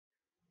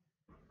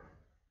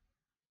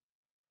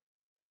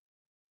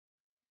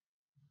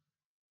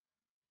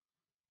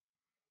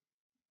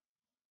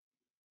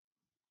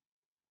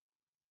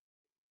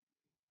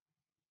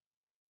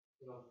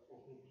Biraz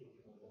okul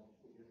tutuyor.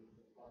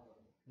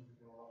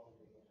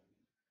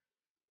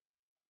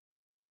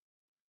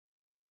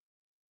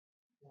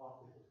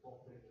 Muhabbeti,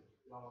 sohbeti,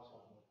 yavaş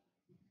anlat.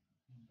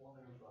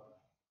 Onu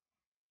yukarı.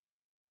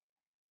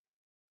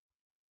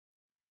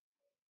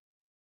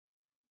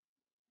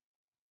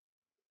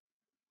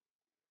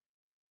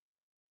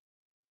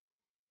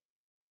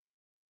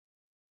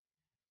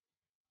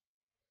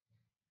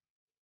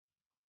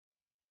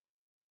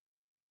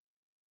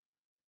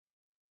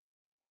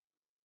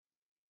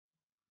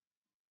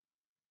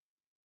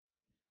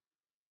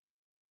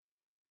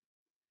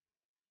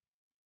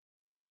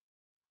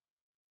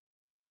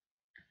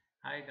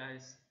 Hi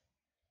guys.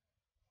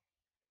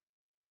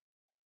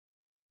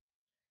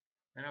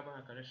 Merhaba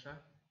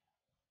arkadaşlar.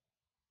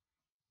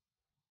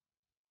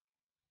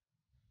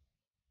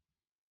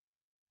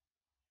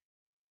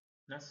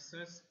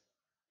 Nasılsınız?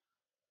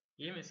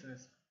 İyi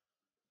misiniz?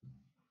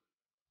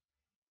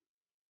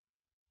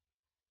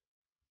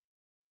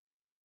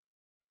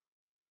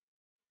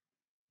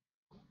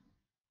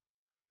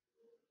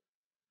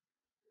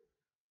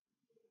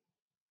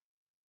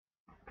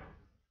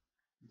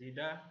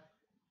 Dida,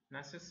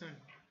 nasılsın?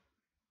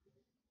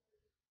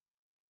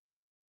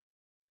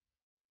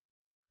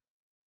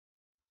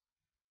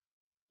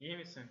 İyi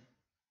misin?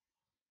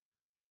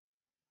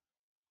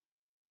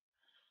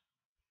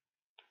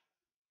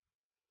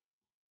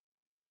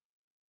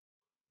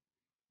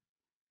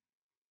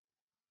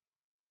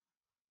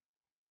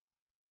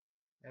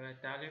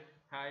 Evet, Talip.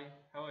 Hi,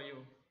 how are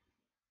you?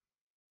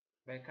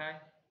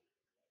 Berkay,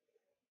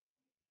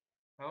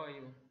 how are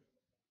you?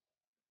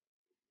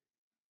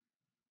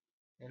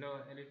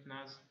 Hello, Elif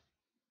Naz.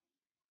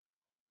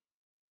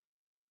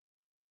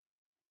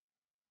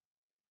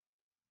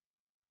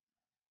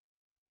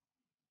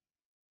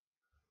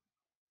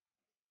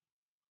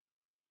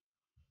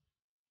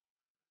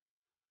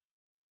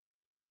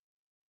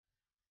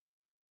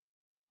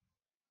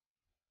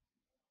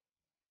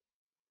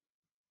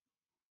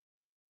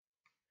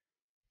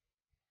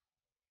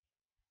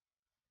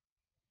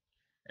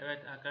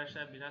 Evet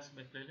arkadaşlar biraz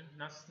bekleyelim.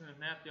 Nasılsınız?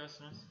 Ne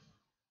yapıyorsunuz?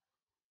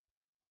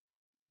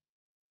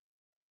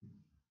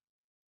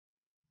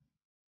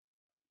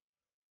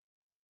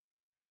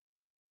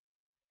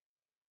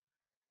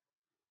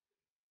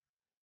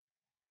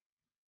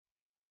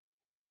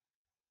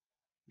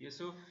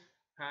 Yusuf,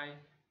 hi.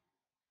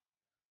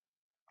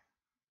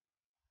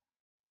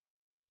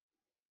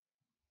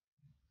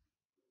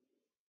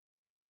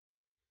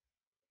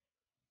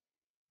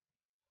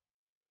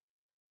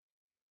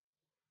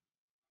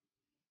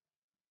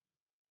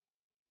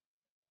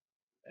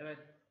 Evet,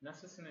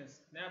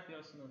 nasılsınız? Ne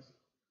yapıyorsunuz?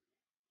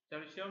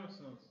 Çalışıyor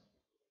musunuz?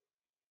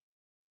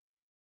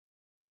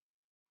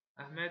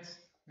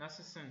 Ahmet,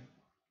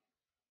 nasılsın?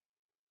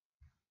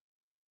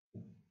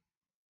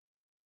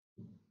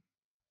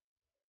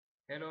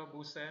 Hello,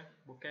 Buse,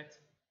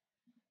 Buket.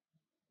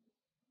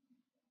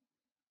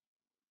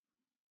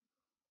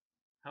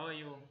 How are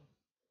you?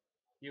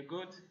 You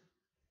good?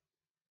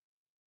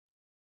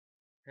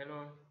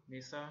 Hello,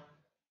 Nisa,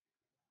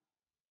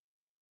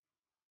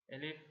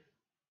 Elif,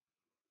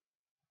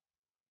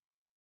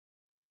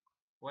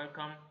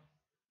 welcome.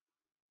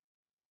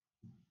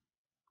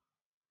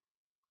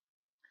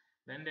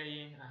 Ben de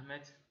iyi,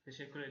 Ahmet.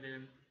 Teşekkür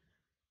ederim.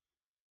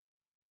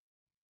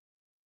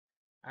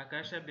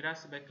 Arkadaşlar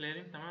biraz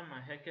bekleyelim, tamam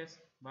mı? Herkes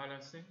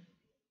bağlansın.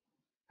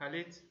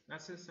 Halit,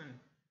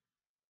 nasılsın?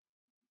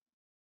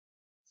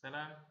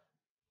 Selam.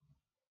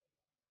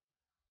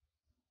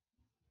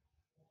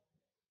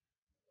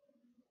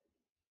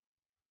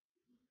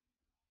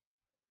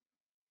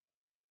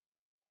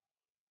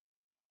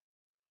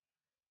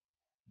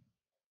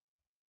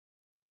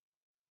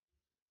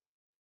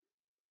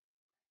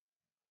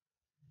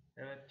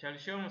 Evet,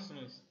 çalışıyor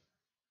musunuz?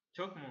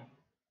 Çok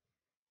mu?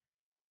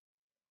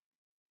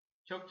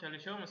 Çok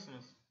çalışıyor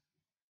musunuz?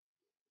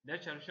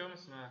 Ders çalışıyor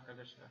musunuz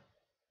arkadaşlar?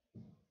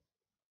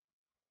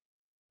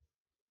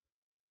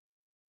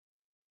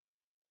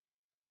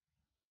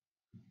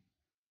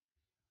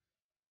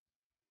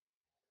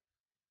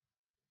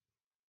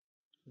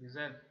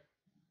 Güzel.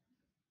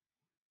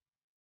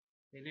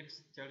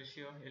 Elif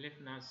çalışıyor.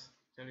 Elif Naz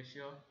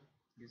çalışıyor.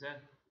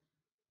 Güzel.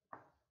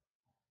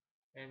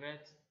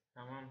 Evet.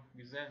 Tamam.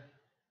 Güzel.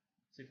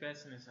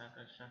 Süpersiniz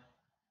arkadaşlar.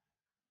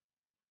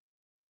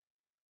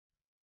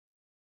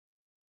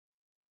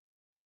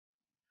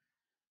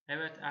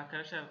 Evet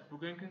arkadaşlar,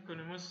 bugünkü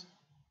konumuz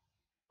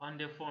on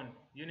the phone.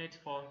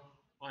 Unit 4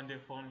 on the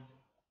phone.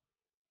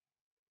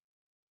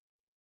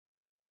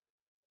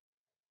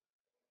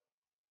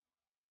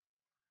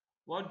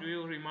 What do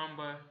you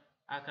remember?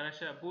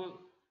 Arkadaşlar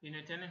bu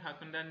ünitenin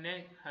hakkında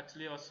ne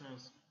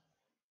hatırlıyorsunuz?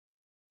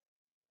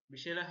 Bir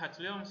şeyler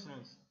hatırlıyor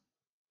musunuz?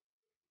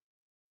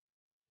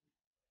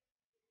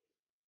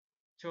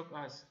 Çok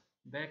az.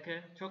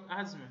 Belki çok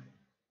az mı?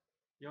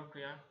 Yok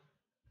ya.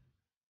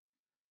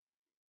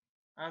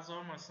 Az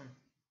olmasın.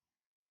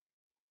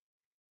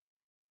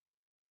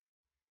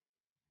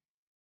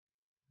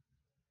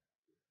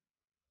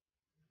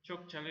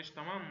 Çok çalış,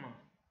 tamam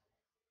mı?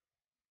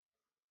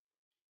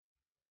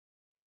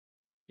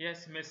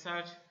 Yes,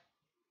 message.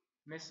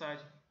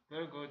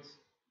 Very good.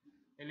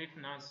 Elif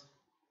Naz.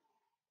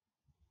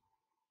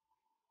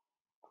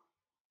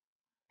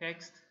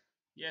 Text.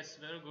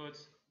 Yes, very good.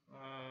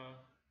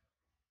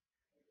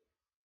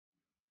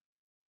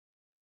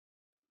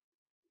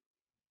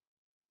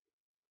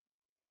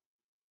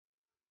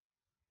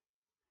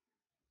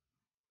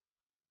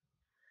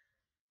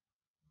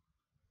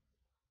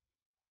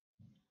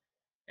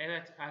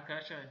 Evet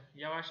arkadaşlar,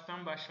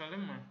 yavaştan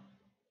başlayalım mı?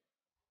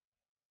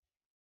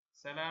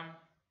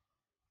 Selam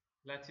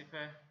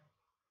Latife.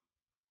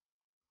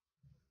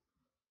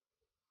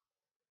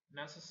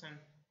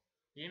 Nasılsın?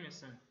 İyi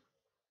misin?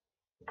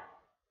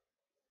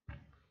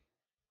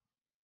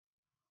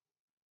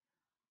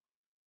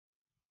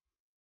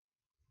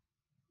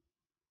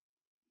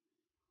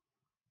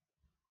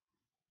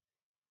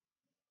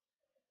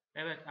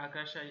 Evet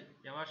arkadaşlar,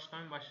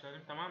 yavaştan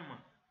başlayalım, tamam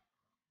mı?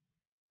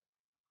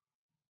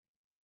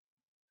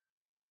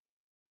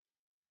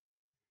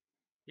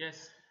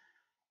 Yes.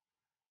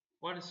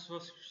 What is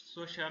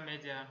social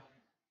media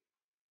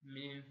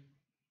mean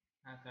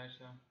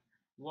arkadaşlar?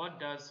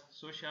 What does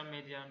social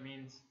media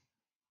means?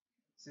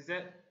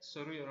 Size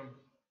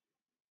soruyorum.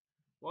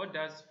 What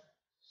does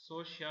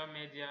social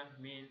media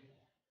mean?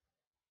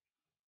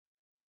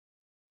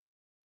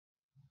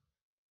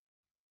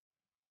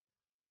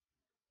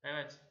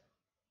 Evet.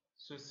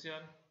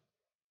 Sosyal.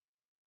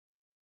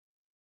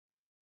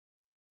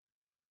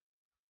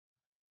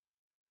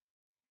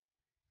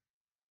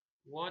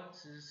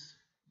 What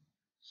is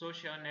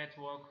social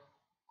network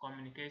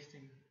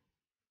communicating?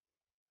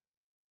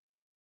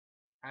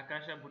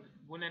 Arkadaşlar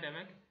bu ne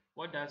demek?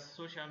 What does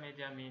social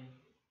media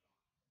mean?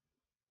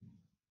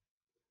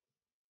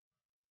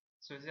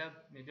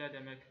 Sosyal medya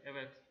demek.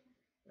 Evet.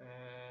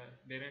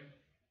 Benim.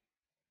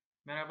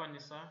 Merhaba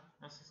Nisa.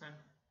 Nasılsın?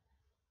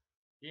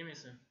 İyi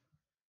misin?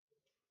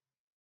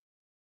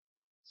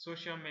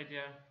 Social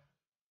medya.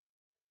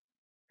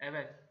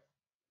 Evet.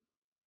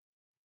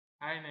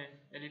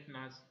 Aynen. Elif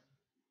Naz.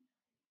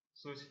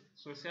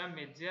 Sosyal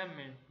medya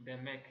mı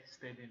demek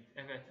istedin?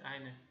 Evet.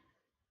 Aynen.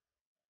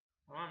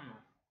 Tamam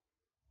mı?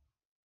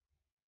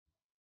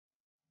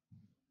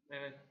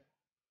 Evet.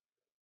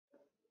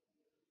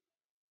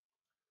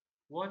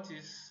 What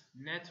is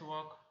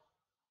network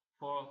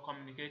for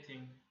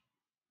communicating?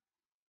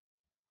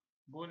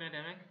 Bu ne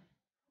demek?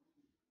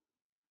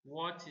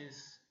 What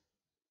is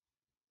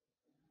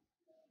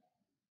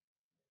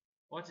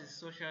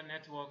social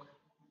network?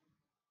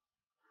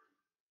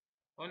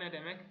 O ne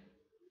demek?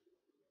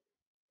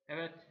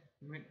 Evet.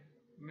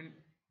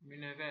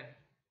 Münevver.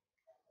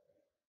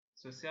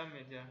 Sosyal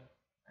medya.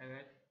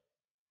 Evet.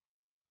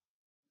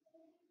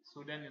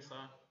 Sudan ise.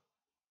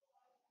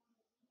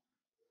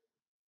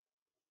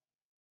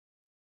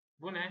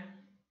 Bu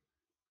ne?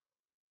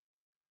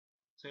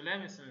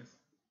 Söyler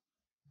misiniz?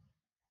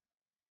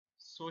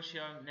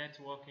 Social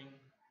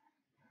networking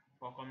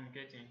for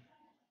communicating.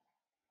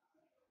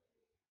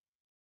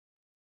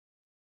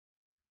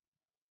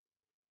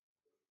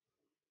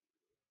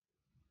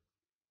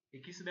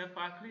 İkisi de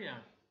farklı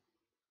ya.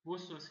 Bu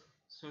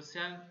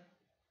sosyal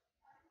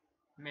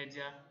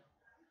medya.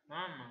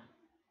 Tamam mı?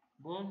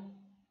 Bu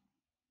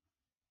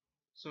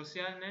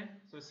sosyal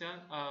ne?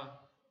 Sosyal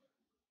ağ.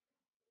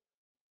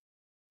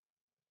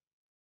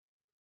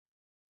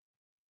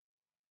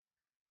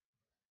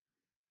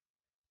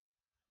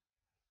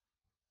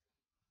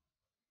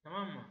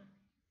 Tamam mı?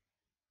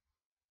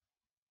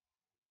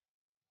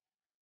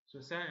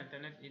 Sosyal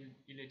internet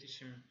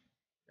iletişim.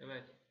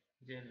 Evet.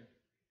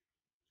 Diyelim.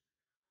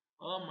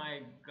 Oh my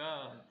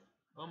god.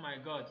 Oh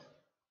my god.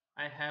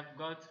 I have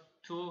got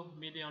 2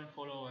 million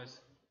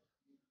followers.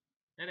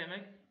 Ne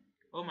demek?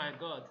 Oh my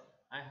god.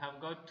 I have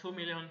got 2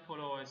 million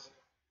followers.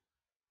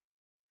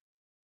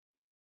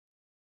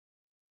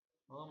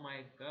 Oh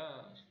my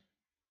god.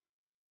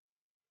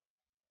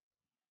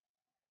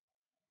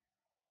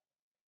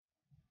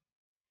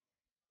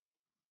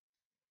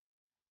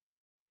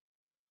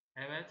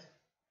 Evet.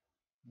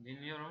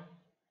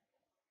 Dinliyorum.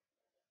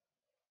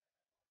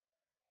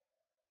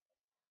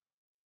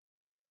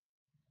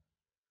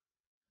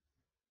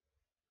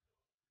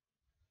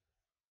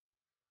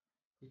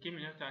 2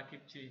 milyon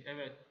takipçi.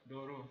 Evet.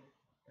 Doğru.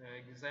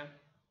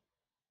 Güzel.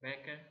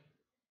 Belki.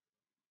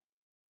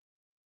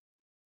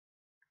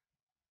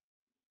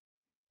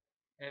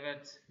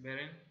 Evet.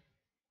 Berin.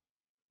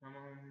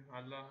 Tamam.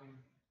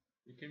 Allah'ım.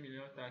 2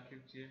 milyon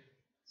takipçi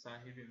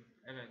sahibim.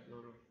 Evet.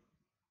 Doğru.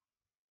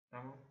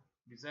 Tamam.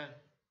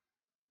 Güzel.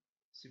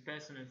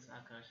 Süpersiniz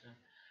arkadaşlar.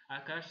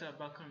 Arkadaşlar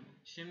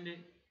bakın.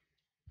 Şimdi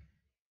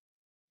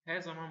her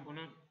zaman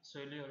bunu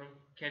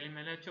söylüyorum.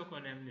 Kelimeler çok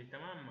önemli.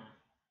 Tamam mı?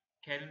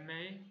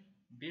 Kelimeyi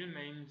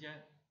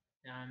bilmeyince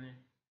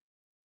yani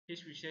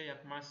hiçbir şey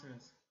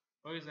yapmazsınız.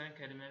 O yüzden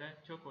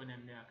kelimeler çok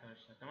önemli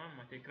arkadaşlar. Tamam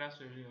mı? Tekrar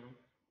söylüyorum.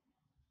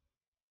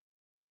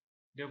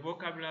 The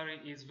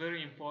vocabulary is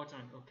very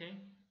important, okay?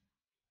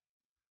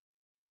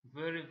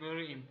 Very,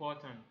 very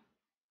important.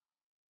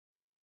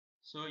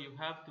 So you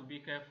have to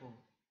be careful.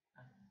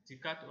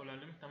 Dikkat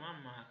olalım,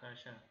 tamam mı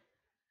arkadaşlar?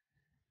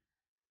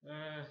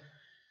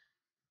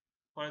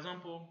 For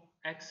example,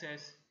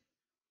 access,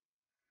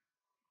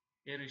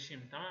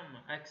 erişim, tamam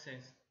mı?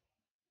 Access,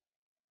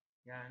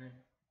 yani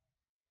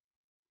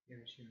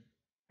erişim.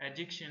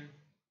 Addiction,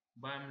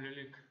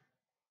 bağımlılık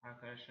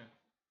arkadaşlar.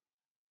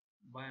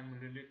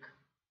 Bağımlılık.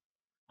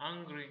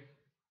 Angry,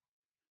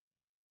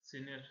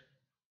 sinir.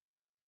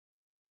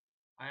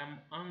 I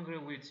am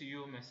angry with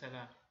you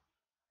mesela.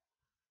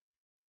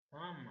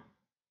 Tamam mı?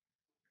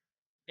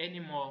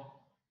 Anymore,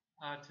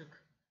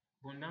 artık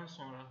bundan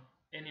sonra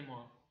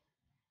anymore.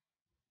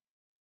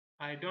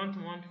 I don't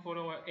want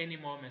follower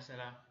anymore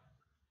mesela.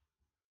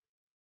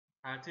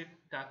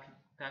 Artık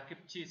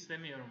takipçi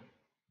istemiyorum.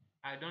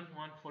 I don't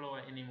want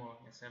follower anymore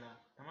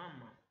mesela. Tamam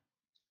mı?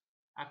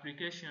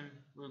 Application,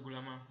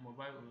 uygulama,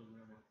 mobile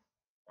uygulama.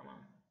 Tamam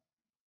mı?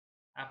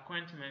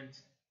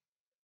 Appointment,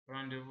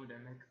 randevu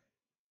demek.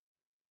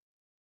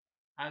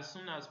 As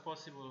soon as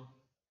possible,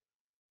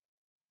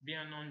 bir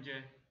an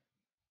önce,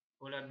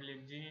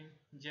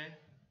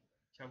 olabildiğince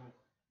çabuk.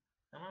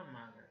 Tamam mı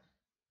arkadaşlar?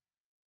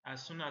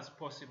 As soon as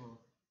possible,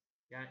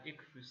 yani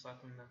ilk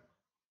fırsatında.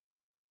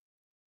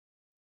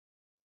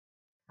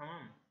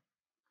 Tamam mı?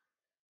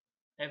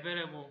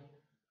 Available,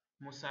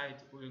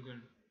 müsait,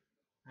 uygun.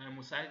 Yani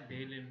müsait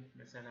değilim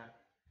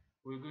mesela.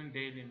 Uygun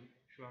değilim,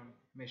 şu an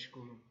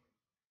meşgulüm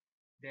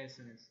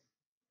dersiniz.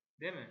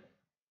 Değil mi?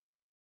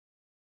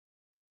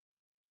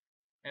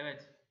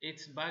 Evet.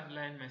 It's bad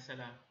line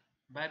mesela.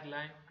 Bad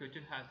line,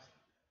 kötü hat.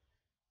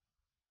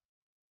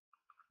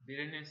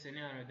 Birinin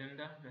seni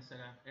aradığında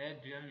mesela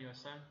eğer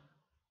duyamıyorsan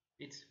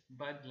it's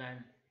bad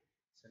line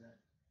mesela.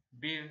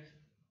 Bill,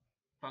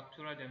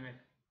 faktura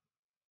demek.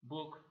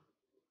 Book.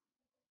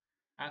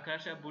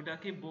 Arkadaşlar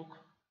buradaki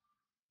book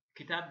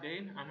kitap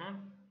değil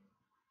ama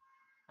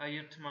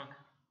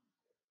ayırtmak.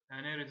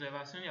 Yani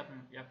rezervasyon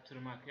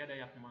yaptırmak ya da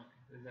yapmak.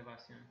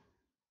 Rezervasyon.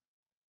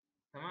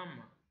 Tamam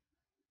mı?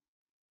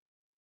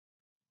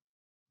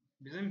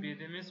 Bizim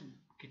bildiğimiz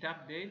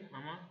kitap değil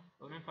ama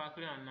onun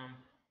farklı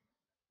anlamı.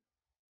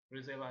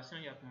 Rezervasyon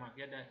yapmak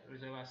ya da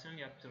rezervasyon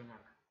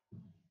yaptırmak.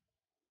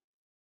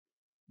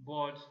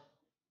 Bored.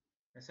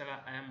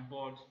 Mesela I am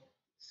bored.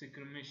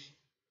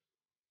 Sıkılmış.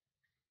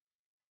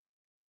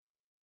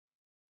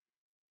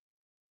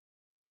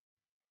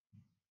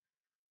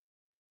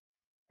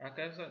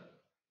 Arkadaşlar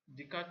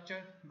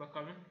dikkatçe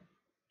bakalım.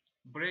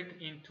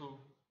 Break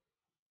into,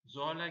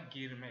 zorla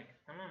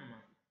girmek. Tamam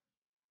mı?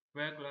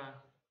 Burglar,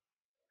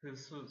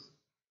 hırsız.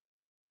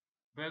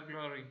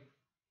 Burglary,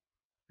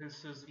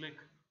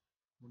 hırsızlık.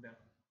 Bu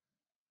da.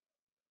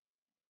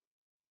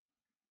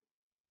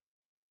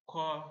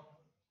 Call,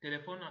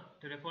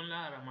 telefonla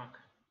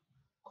aramak.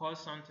 Call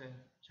center,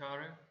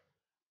 çağrı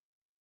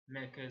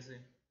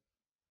merkezi.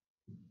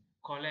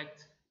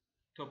 Collect,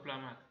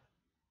 toplamak.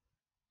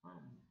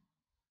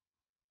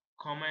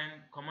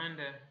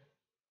 Commander,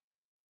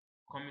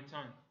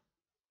 komutan.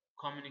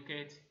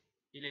 Communicate,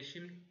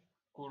 iletişim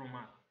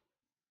kurmak.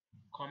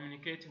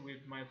 Communicate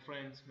with my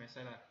friends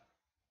mesela.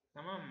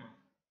 Tamam mı?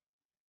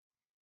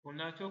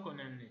 Bunlar çok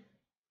önemli.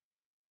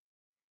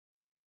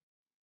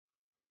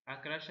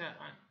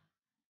 Arkadaşlar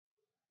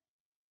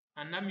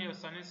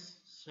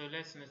anlamıyorsanız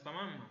söylersiniz,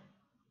 tamam mı?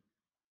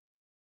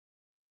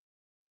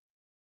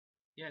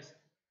 Yes.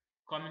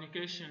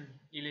 Communication,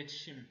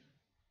 iletişim.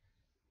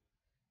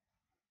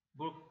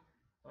 Bu,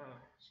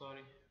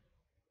 sorry.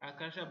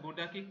 Arkadaşlar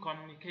buradaki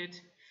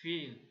communicate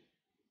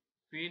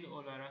fiil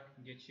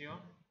olarak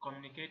geçiyor.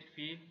 Communicate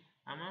fiil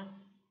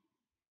ama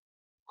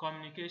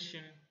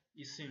communication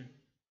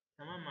isim.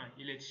 Tamam mı?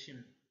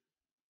 İletişim.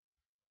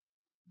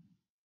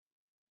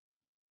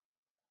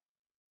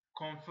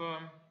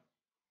 Confirm,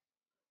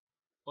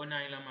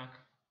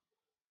 onaylamak.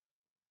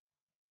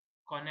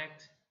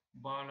 Connect,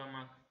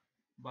 bağlanmak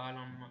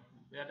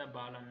ya da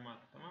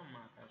bağlanmak. Tamam mı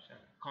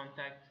arkadaşlar?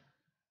 Contact,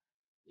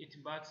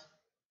 irtibat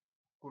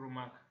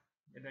kurmak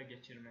ya da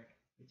geçirmek.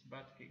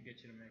 İrtibat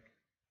geçirmek.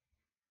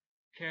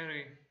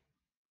 Carry,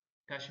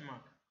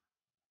 taşımak.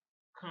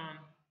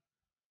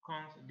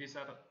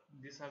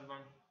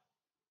 Disadvantage.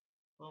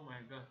 Oh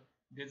my god.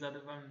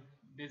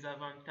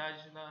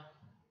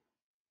 Dezavantajla.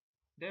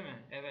 Değil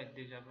mi? Evet,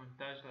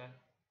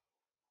 dezavantajla.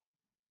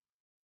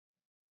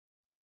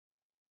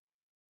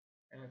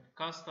 Evet,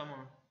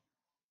 customer,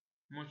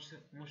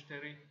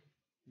 müşteri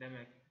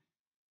demek.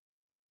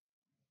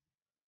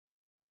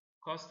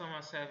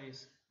 Customer service,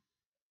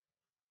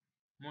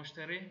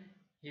 müşteri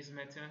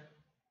hizmeti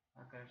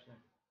arkadaşlar.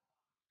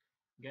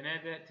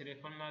 Genelde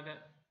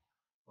telefonlarda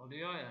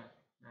oluyor ya,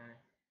 yani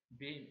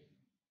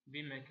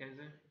bir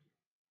merkezi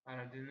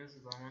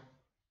aradığınız zaman,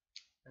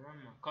 tamam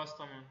mı?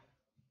 Customer,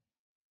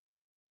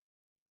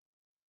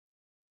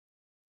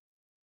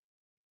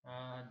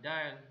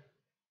 dial,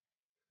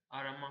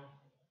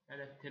 arama ya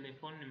da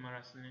telefon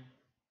numarasını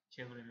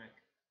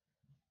çevirmek.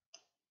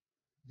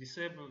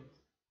 Disabled,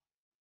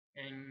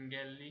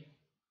 engelli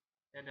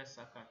ya da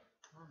sakat.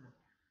 Tamam mı?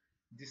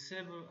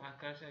 Disable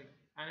arkadaşlar,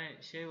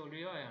 hani şey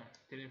oluyor ya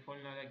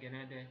telefonlarda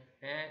genelde,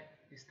 eğer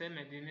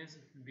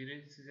istemediğiniz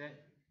biri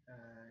sizi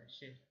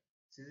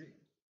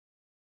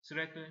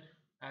sürekli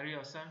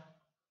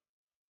arıyorsa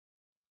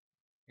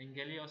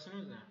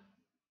engelliyorsunuz ya.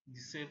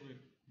 Disable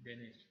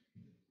denir.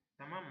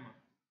 Tamam mı?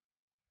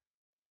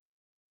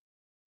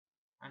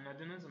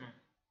 Anladınız mı?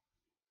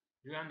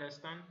 Do you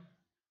understand?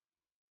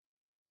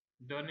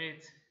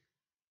 Donate,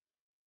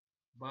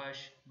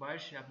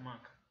 bağış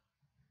yapmak.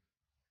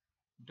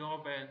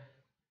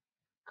 Doorbell,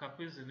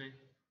 kapı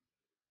zili.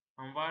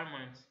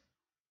 Environment,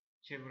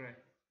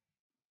 çevre.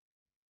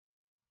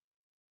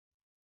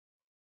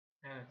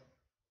 Evet.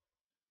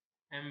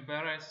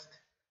 Embarrassed,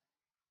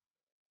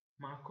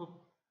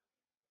 mahcup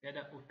ya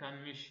da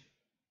utanmış.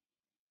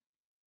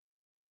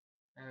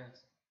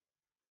 Evet.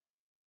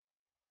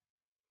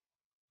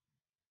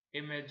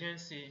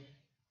 Emergency,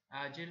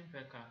 acil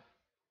vaka.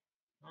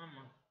 Tamam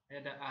mı?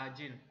 Ya da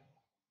acil.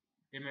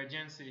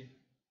 Emergency,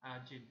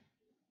 acil.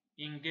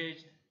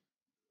 Engaged,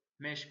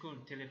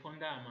 meşgul,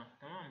 telefonda ama.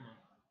 Tamam mı?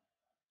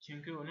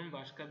 Çünkü onun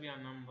başka bir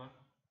anlamı var.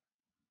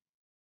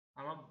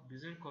 Ama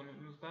bizim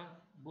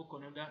konumuzda, bu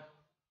konuda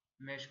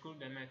meşgul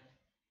demek.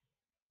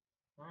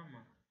 Tamam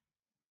mı?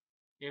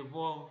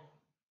 Evolve,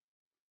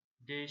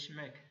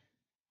 değişmek.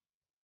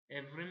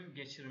 Evrim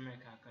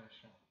geçirmek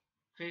arkadaşlar.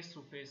 Face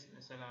to face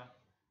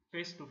mesela.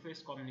 Face to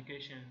face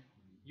communication.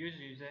 Yüz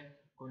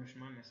yüze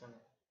konuşma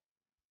mesela.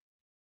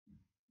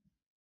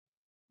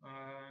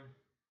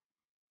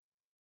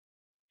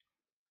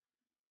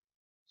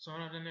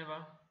 Sonra da ne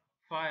var?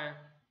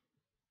 Fire,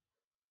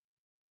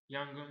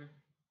 yangın,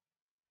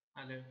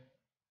 alev.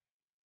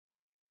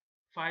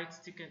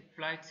 Flight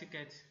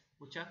ticket,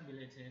 uçak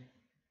bileti.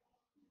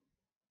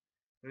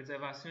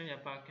 Rezervasyon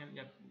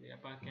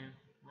yaparken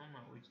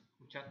ama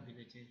uçak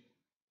bileti.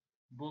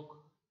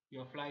 Book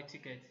your flight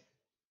ticket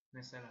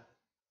mesela.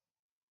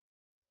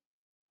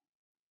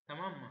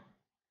 Tamam mı?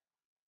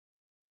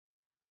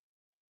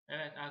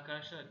 Evet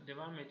arkadaşlar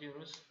devam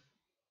ediyoruz.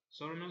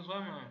 Sorunuz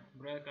var mı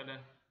buraya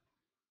kadar?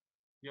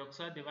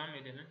 Yoksa devam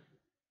edelim.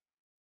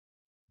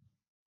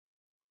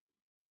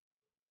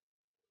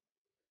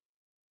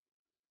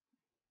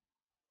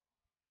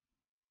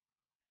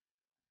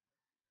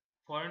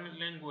 Foreign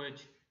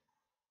language,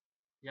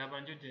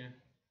 yabancı dil.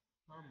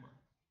 Tamam mı?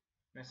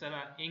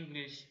 Mesela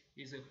English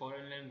is a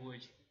foreign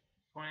language.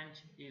 French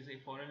is a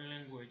foreign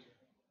language.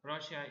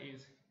 Russia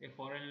is a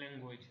foreign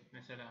language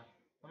mesela.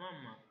 Tamam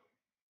mı?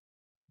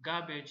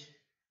 Garbage,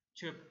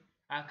 çöp.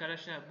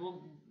 Arkadaşlar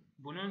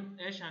bunun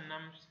eş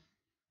anlamı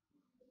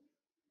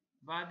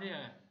vardı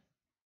ya.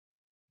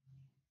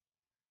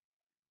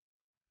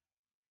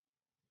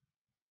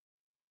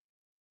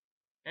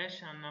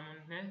 Eş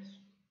anlamı ne?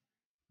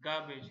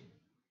 Garbage.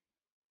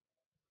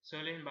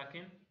 Söyleyin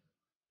bakayım.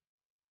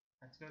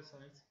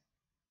 Hatırlarsanız.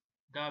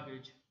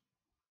 Garbage.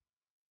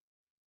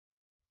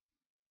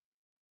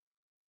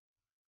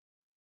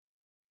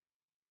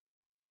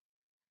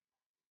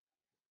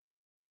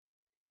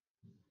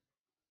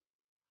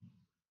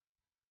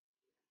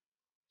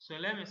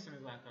 Söyler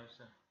misiniz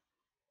arkadaşlar?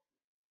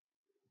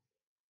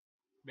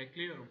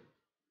 Bekliyorum.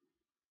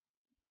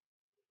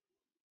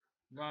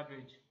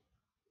 Garbage.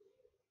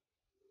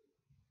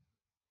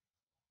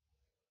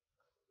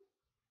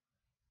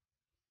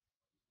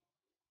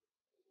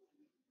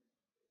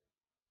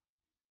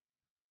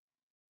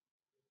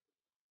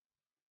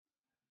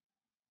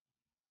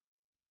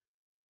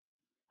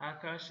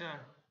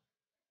 Arkadaşlar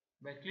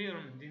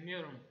bekliyorum,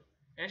 dinliyorum.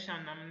 Eş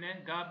anlamı ne?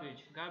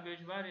 Garbage.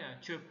 Garbage var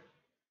ya, çöp.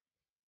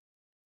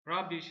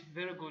 Rubbish,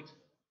 very good.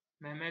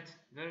 Mehmet,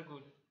 very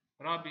good.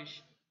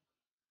 Rubbish,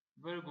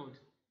 very good.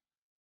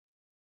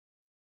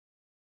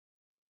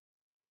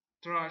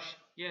 Trash,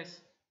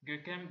 yes.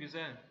 Gökhan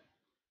güzel.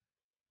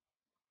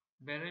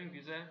 Beren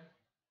güzel.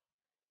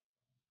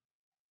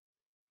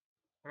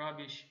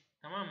 Rubbish,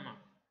 tamam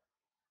mı?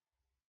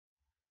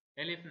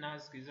 Elif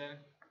Naz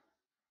güzel.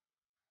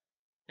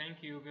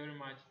 Thank you very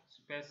much.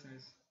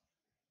 Süpersiniz.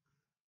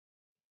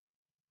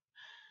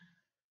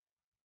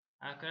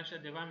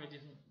 Arkadaşlar devam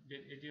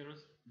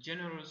ediyoruz.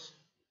 Generous,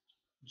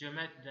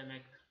 cömert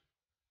demek.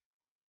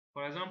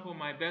 For example,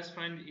 my best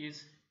friend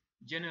is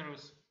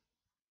generous.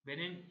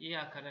 Benim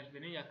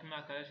yakın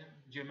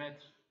arkadaşım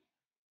cömert.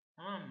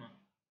 Tamam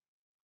mı?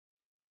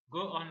 Go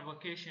on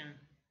vacation.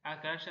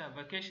 Arkadaşlar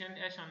vacation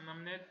eş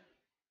anlamı ne?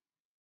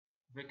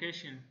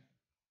 Vacation.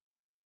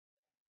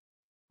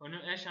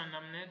 Onun eş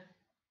anlamı ne?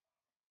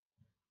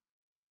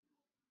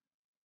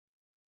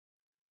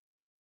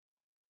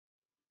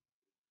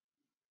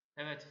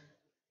 Evet.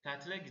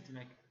 Tatile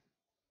gitmek.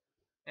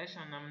 Eş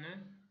anlamı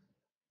ne?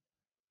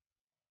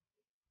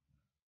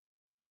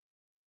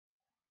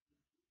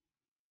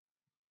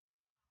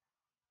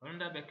 Onu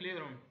da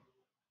bekliyorum.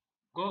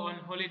 Go on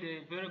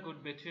holiday. Very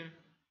good Betül.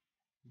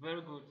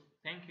 Very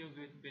good. Thank you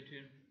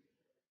Betül.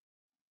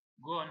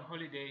 Go on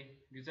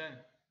holiday.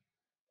 Güzel.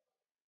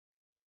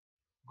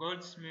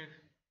 Goldsmith.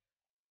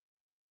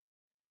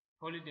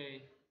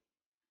 Holiday.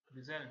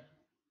 Güzel.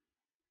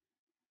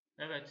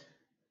 Evet.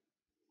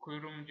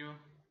 Kuyumcu.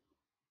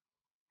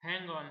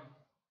 Hang on.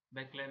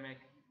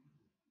 Beklemek.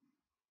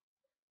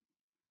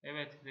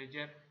 Evet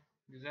Recep.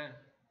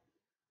 Güzel.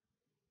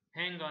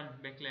 Hang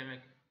on.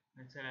 Beklemek.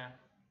 Mesela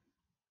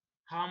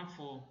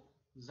harmful.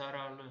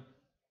 Zararlı.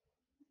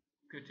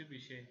 kötü bir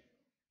şey.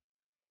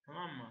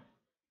 Tamam mı?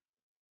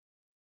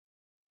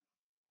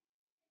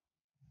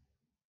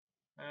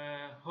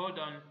 Hold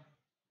on.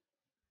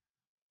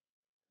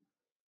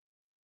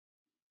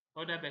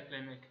 Orada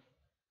beklemek.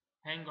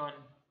 Hang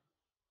on.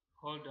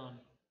 Hold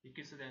on.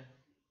 İkisi de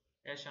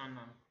eş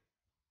anlam.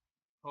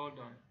 Hold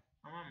on.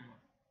 Tamam mı?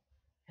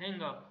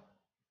 Hang up.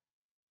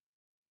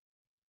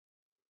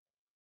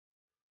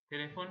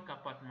 Telefon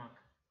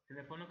kapatmak.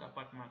 Telefonu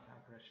kapatmak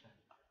arkadaşlar.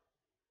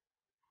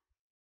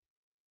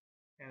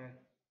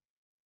 Evet.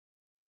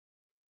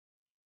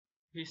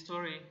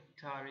 History,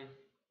 tarih.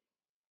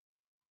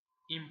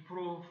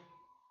 Improve,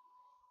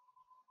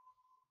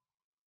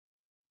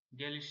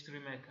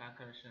 geliştirmek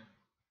arkadaşlar.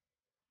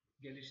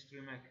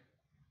 Geliştirmek.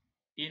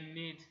 In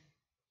need,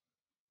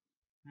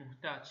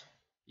 muhtaç.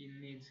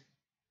 In need.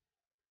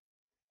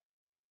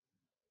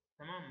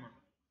 Tamam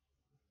mı?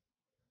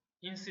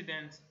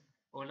 Incident,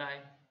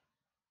 olay.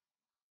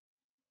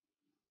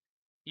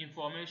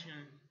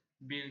 Information,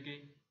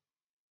 bilgi.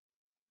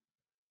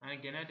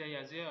 Yani genelde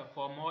yazıyor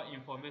for more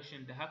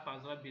information, daha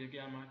fazla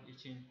bilgi almak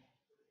için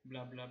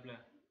bla bla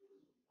bla.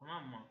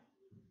 Tamam mı?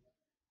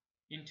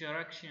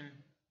 Interaction,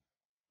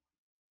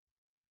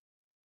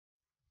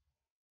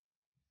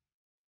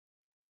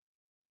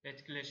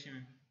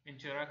 etkileşim.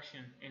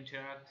 Interaction,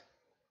 interact.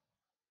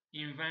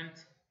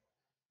 Invent,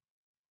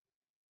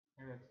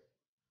 evet.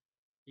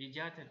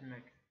 İcat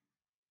etmek.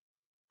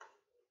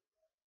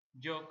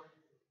 Joke,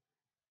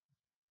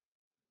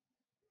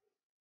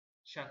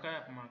 şaka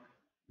yapmak.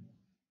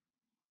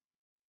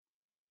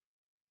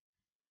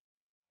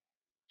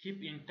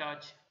 Keep in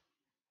touch,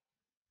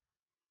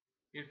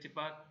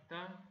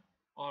 irtibatta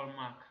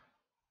olmak.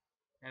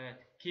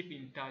 Evet, keep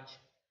in touch.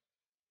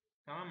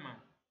 Tamam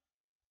mı?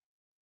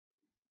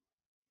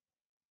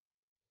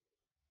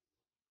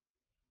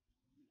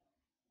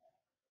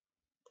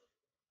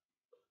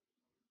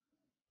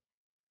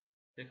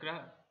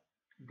 Tekrar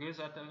göz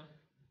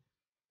atalım.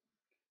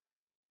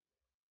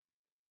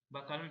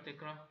 Bakalım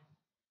tekrar.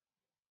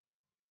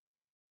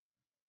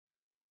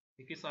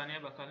 2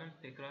 saniye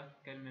bakalım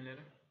tekrar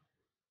kelimeleri.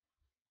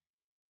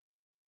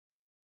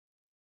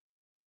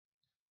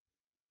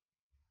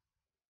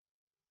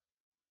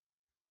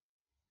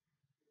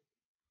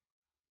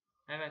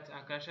 Evet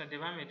arkadaşlar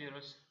devam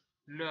ediyoruz.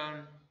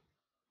 Learn,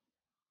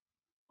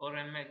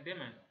 öğrenmek değil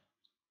mi?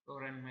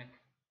 Öğrenmek.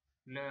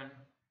 Learn.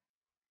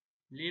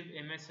 Leave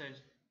a message,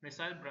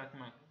 mesaj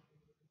bırakmak.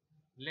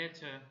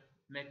 Letter,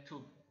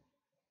 mektup.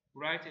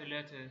 Write a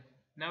letter.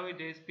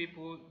 Nowadays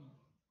people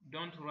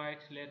don't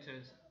write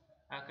letters.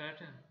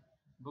 Arkadaşlar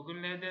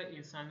bugünlerde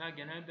insanlar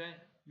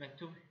genelde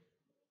mektup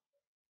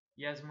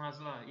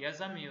yazmazlar.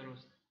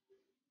 Yazamıyoruz.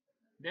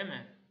 Değil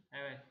mi?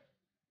 Evet.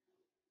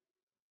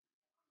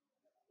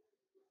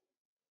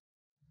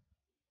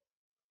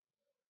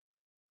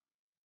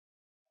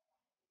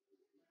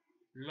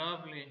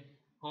 Lovely,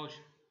 hoş,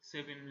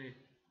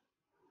 sevimli.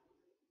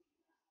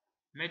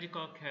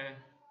 Medical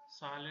care,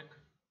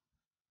 sağlık,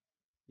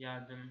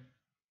 yardım,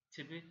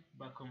 tıbbi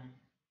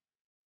bakım.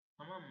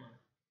 Tamam mı?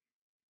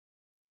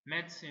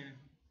 Medicine,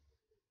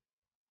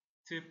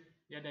 tıp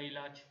ya da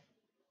ilaç.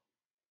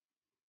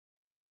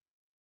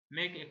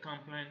 Make a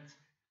complaint,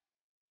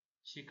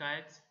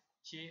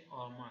 şikayetçi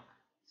olmak.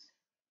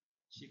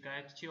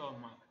 Şikayetçi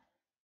olmak.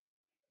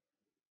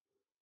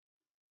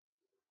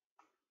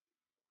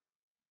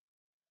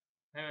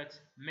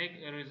 Evet,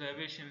 make a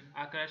reservation.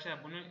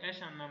 Arkadaşlar bunun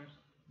eş anlamı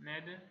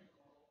neydi?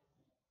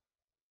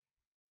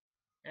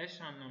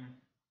 Eş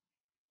anlamı.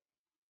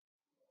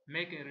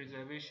 Make a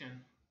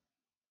reservation.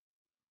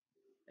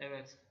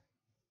 Evet.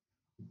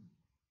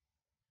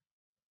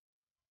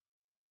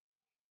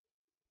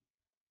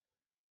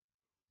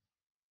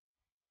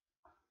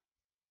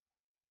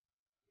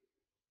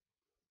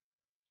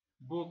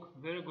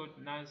 Book, very good,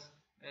 nice.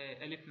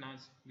 Elif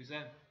Naz,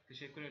 güzel.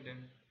 Teşekkür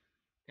ederim.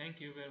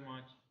 Thank you very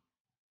much.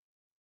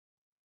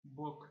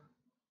 Book.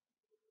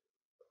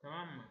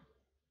 Tamam mı?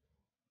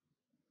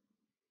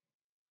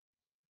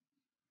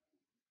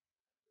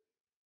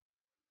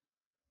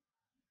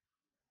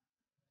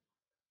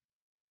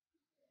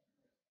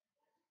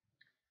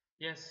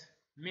 Yes.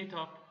 Meet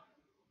up.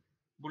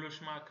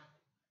 Buluşmak.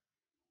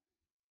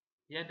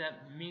 Ya da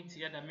meet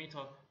ya da meet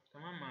up.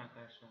 Tamam mı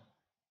arkadaşlar?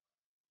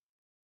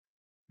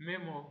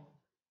 Memo.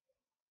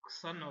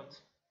 Kısa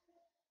not.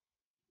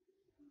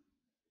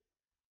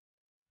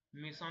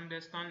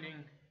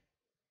 Misunderstanding.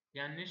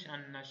 Yanlış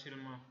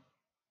anlaşılma.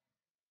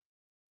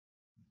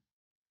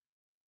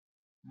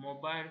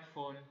 Mobile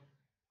phone.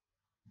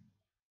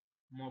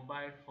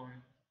 Mobile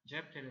phone.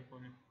 Cep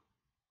telefonu.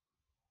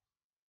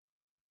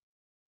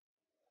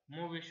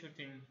 Movie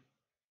shooting.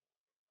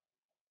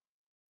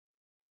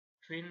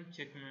 Film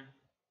çekme.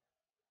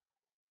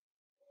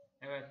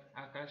 Evet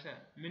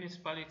arkadaşlar.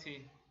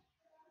 Municipality.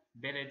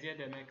 Belediye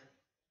demek.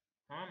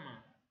 Tamam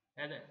mı?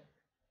 Evet.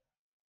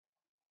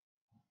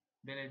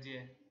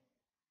 Belediye.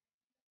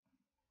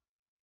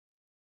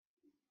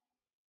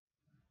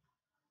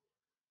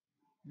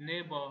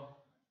 Neighbor.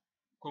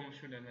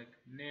 Komşu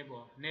demek.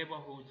 Neighbor.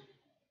 Neighborhood.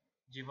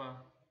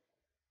 Civar.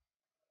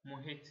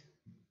 Muhit.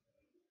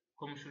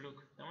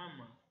 Komşuluk, tamam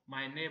mı?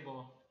 My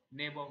neighbor,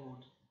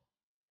 neighborhood.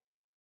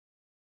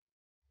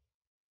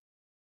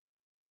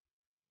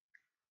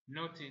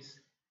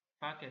 Notice,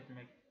 fark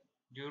etmek.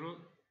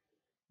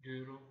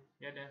 Duyuru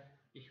ya da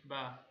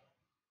ihbar.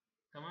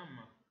 Tamam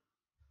mı?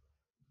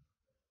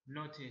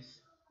 Notice.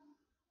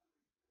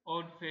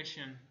 Old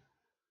fashioned,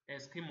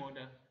 eski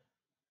moda.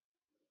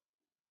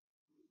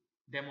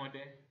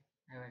 Demode.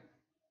 Evet.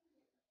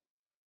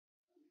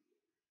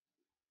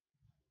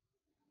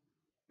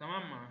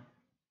 Tamam mı?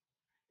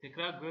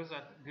 Tekrar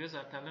göz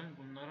atalım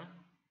bunları.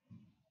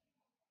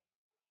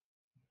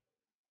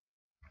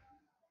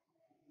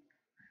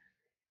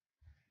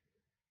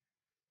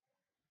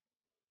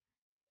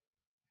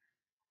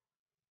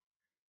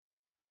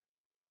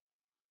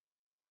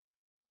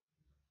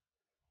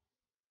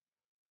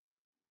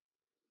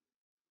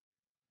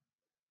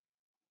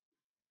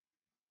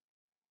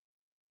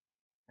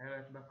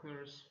 Evet,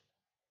 bakıyoruz.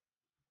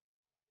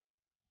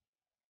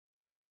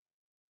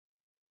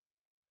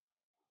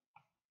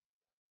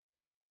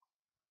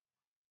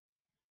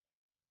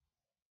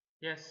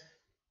 Yes.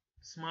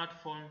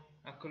 Smartphone,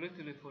 akıllı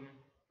telefonu.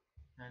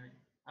 Yani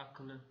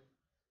akıllı.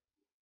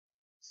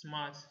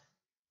 Smart.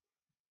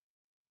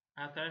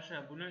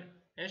 Arkadaşlar bunu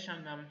eş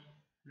anlam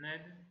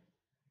nedir?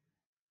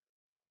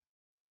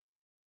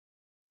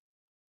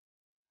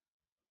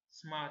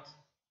 Smart.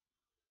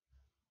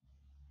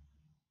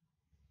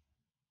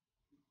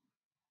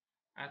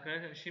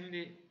 Arkadaşlar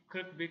şimdi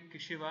 41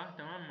 kişi var,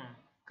 tamam mı?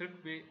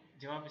 41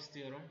 cevap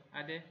istiyorum.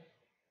 Hadi.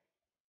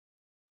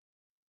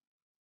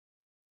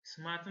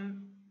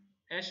 Smart'ın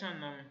eş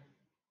anlamı.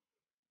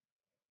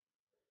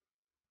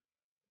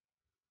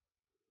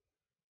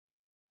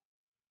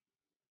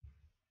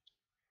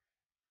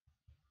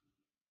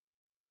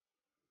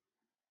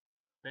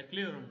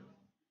 Bekliyorum.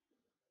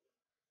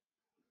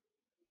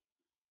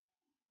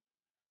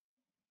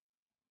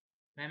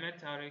 Mehmet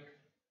Tarık.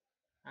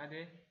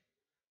 Hadi.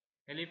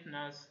 Elif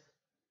Naz.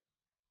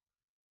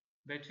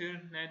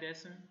 Betül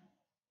neredesin?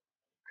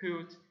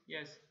 Cute.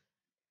 Yes.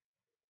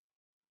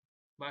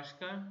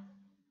 Başka?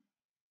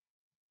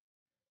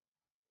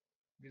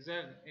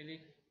 Güzel.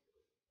 Elif.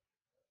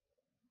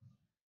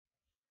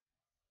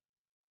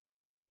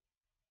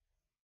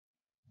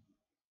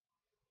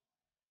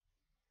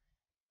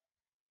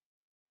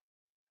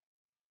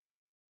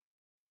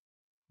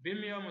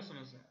 Bilmiyor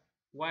musunuz?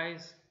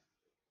 Wise.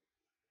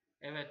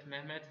 Evet,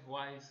 Mehmet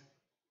Wise.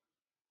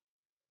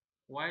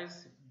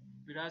 Wise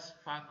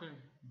biraz farklı.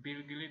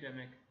 Bilgili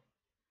demek.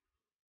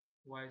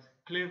 Wise.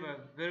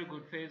 Clever. Very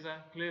good.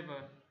 Feyza.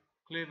 Clever.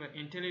 Clever.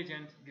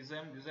 Intelligent.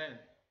 Güzel.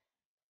 Güzel.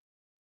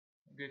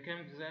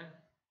 Görkem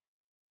güzel.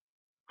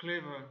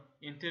 Clever.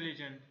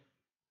 Intelligent.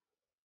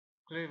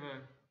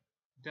 Clever.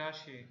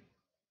 Dashi.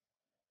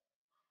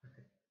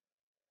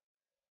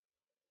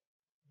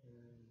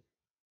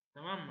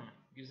 Tamam mı?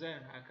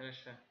 Güzel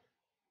arkadaşlar.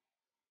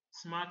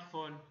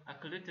 Smartphone,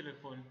 akıllı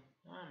telefon.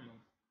 Tamam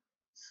mı?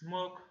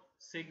 Smoke,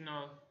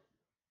 signal,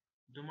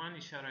 duman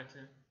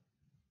işareti.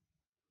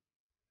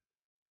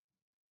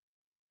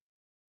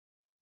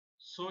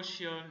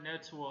 Social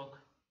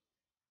network,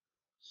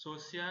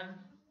 sosyal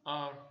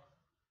ağ.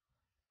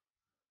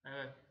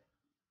 Evet.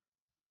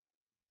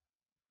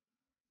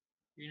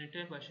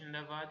 Ünite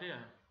başında vardı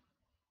ya.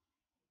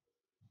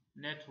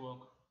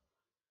 Network.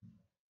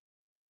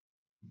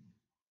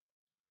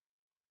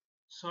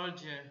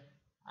 Soldier,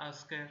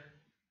 asker.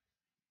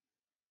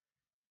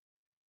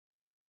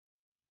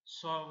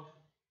 Solve,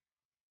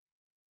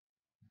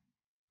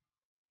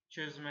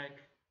 çözmek,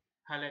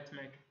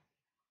 halletmek.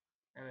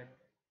 Evet.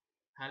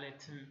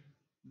 Hallettim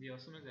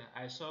diyorsunuz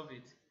ya. I solve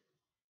it.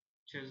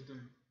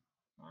 Çözdüm.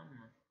 Tamam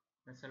mı?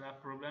 Mesela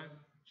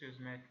problem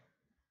çözmek.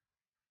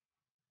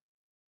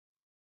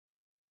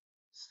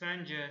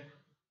 Stranger.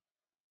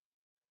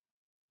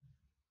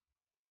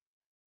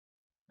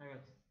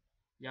 Evet.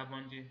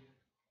 Yabancı.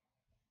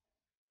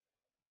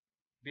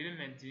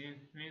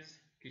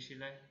 Bilmediğimiz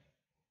kişiler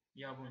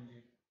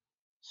yabancı.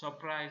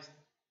 Surprised.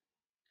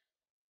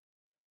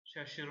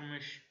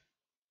 Şaşırmış.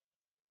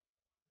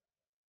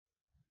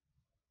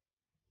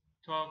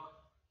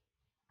 Talk.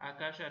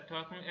 Arkadaşlar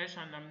talk'un eş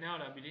anlamı ne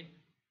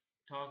olabilir?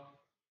 Talk.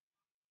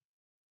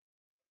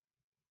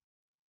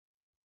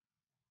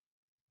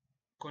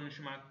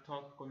 Konuşmak.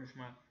 Talk.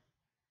 Konuşmak.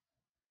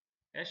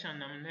 Eş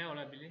anlamı ne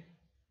olabilir?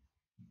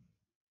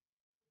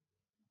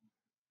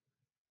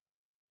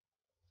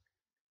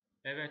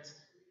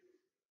 Evet.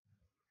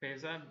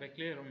 Feyza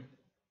bekliyorum.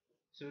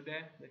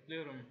 Sude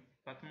bekliyorum.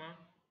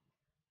 Fatma.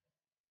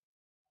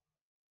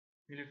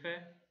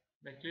 Nilüfer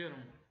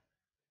bekliyorum.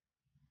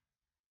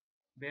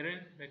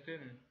 Berin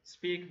bekliyorum.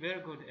 Speak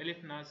very good.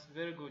 Elif Naz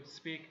very good.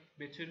 Speak.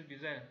 Betül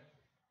güzel.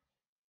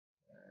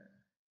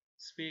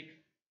 Speak.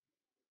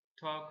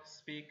 Talk.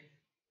 Speak.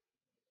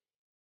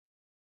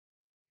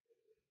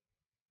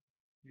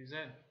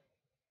 Güzel.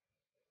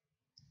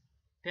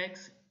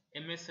 Text a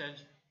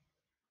message.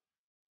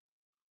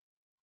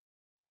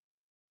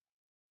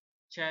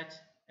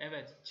 Chat.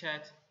 Evet.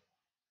 Chat.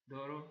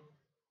 Doğru.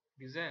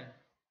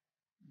 Güzel.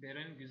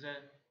 Berin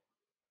güzel.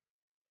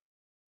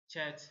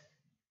 Chat.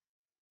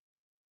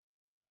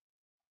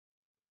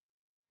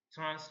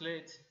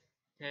 Translate,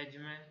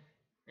 tercüme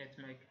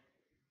etmek.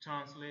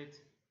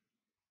 Translate.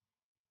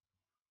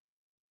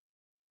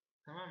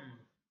 Tamam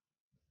mı?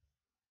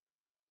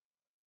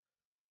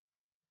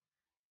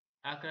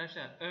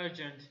 Arkadaşlar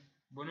urgent.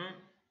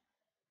 Bunun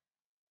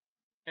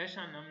eş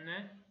anlamı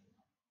ne?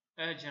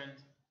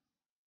 Urgent.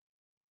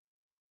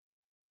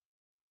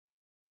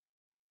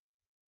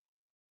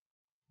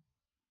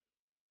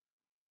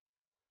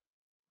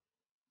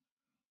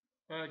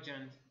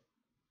 Urgent.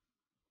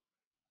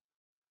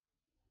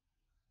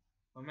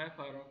 Ömer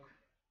Faruk.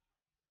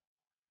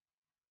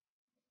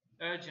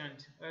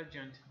 Urgent.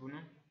 Urgent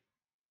bunu.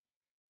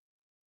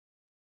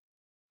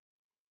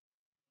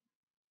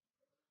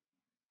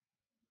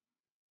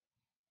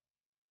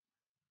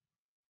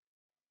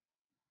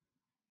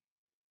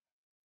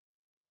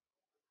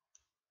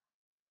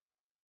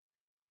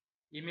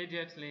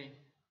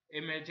 Immediately.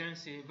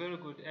 Emergency. Very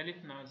good.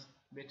 Elif Naz.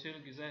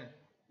 Betül güzel.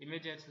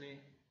 Immediately.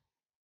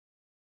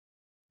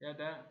 Ya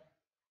da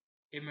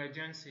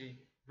emergency.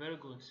 Very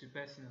good.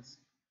 Süpersiniz.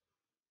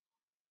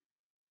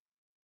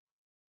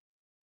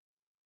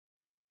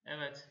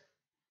 Evet.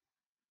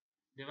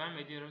 Devam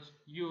ediyoruz.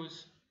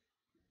 Use.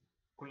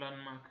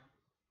 Kullanmak.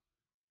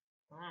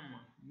 Tamam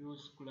mı?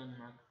 Use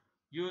kullanmak.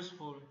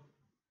 Useful.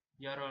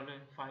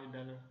 Yararlı,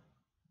 faydalı.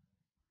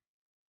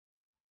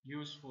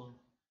 Useful.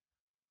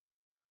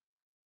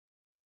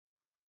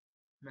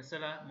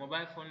 Mesela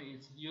mobile phone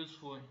is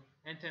useful.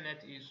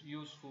 Internet is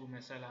useful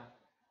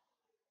mesela.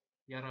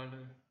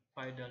 Yararlı,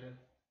 faydalı.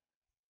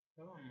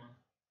 Tamam mı?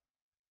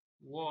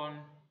 Warn.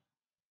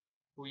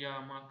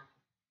 Uyarmak.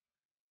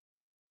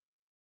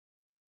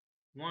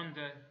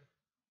 Wonder.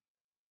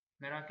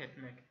 Merak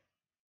etmek.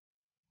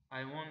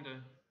 I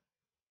wonder.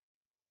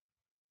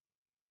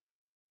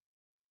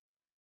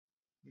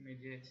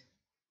 Immediate.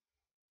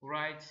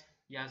 Write.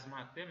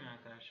 Yazmak değil mi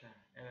arkadaşlar?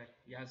 Evet,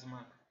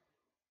 yazmak.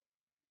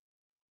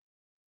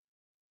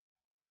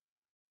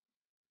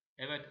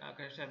 Evet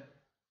arkadaşlar,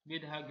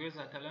 bir daha göz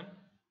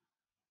atalım.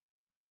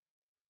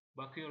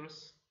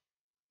 Bakıyoruz.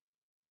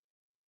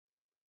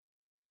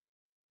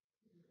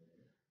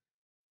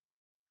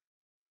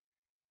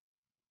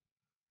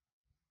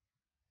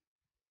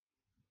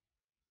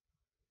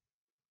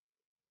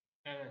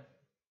 Evet.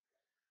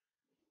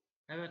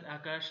 Evet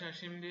arkadaşlar,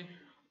 şimdi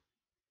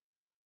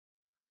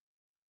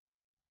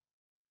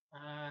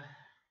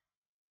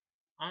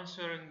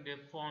answering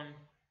the phone,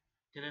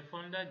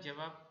 telefona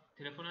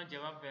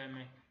cevap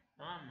vermek.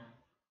 Tamam mı?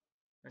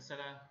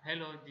 Mesela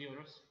hello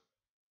diyoruz.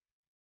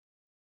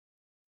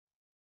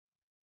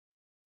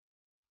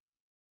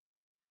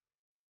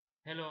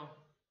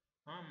 Hello.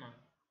 Tamam mı?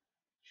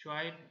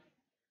 Şuayb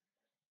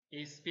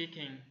is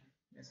speaking.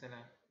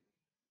 Mesela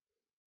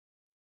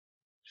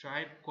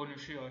Şuayb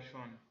konuşuyor şu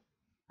an.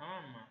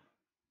 Tamam mı?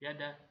 Ya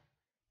da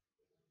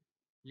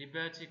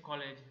Liberty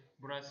College.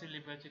 Burası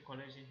Liberty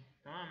College.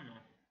 Tamam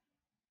mı?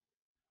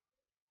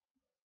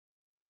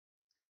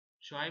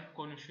 Şuayb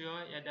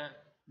konuşuyor ya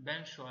da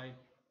ben Şuayb.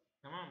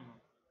 Tamam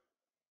mı?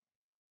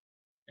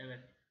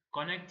 Evet.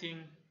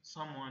 Connecting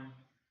someone.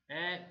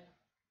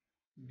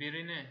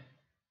 Birine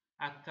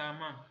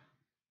aktarma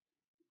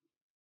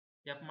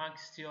yapmak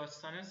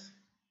istiyorsanız,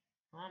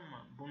 tamam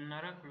mı?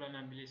 Bunlara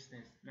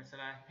kullanabilirsiniz.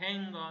 Mesela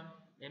hang on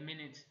a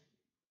minute.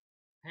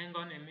 Hang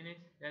on a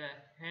minute ya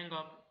da hang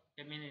up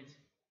a minute.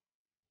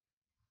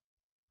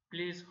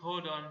 Please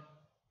hold on.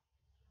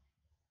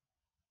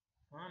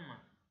 Tamam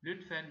mı?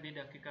 Lütfen bir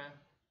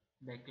dakika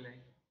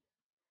bekle.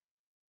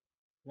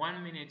 1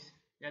 minute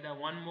ya da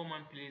 1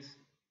 moment please.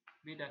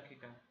 Bir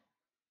dakika.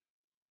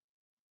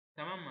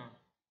 Tamam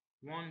mı?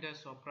 Wonder,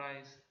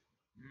 surprise.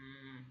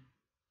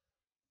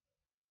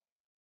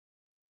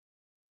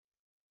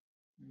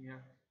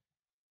 Ya.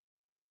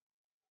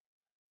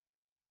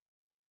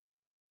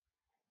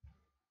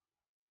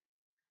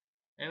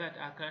 Evet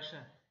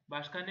arkadaşlar.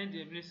 Başka ne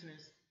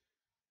diyebilirsiniz?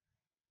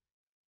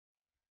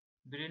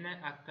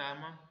 Birine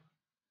aktarma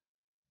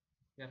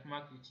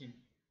yapmak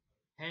için.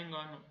 Hang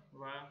on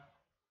var.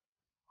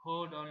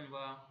 Hold on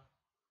var.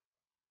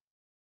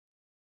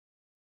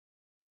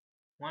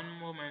 1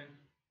 moment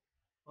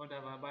o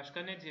da var.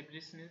 Başka ne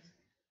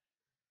diyebilirsiniz?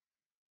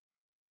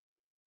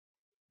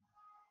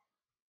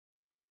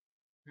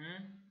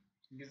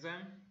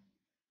 Gizem,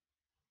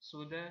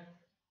 Sude,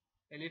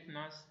 Elif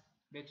Naz,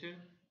 Betül,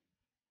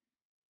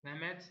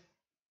 Mehmet,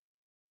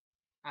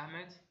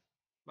 Ahmet.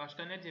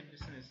 Başka ne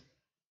diyebilirsiniz?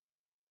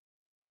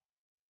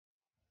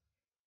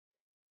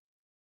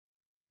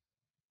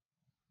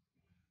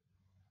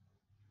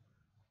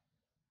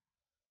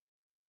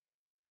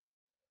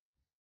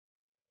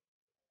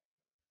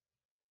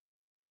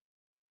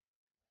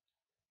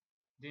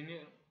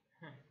 Dinle.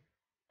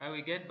 I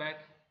will get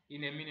back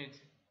in a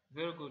minute.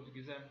 Very good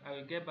Gizem. I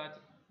will get back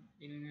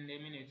in a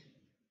minute.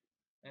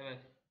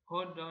 Evet.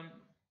 Hold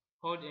on.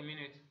 Hold a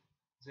minute.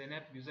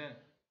 Zeynep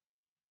güzel.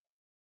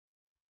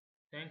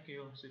 Thank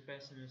you.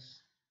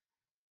 Süpersiniz.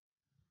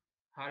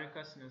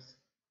 Harikasınız.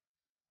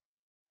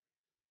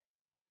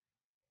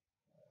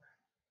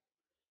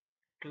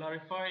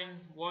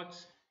 Clarifying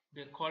what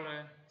the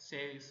caller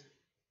says.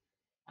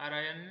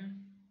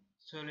 Arayanın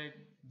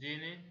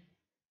söylediğini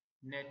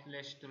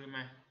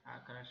netleştirme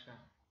arkadaşlar.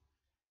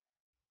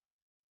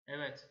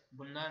 Evet,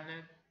 bunlar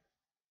ne?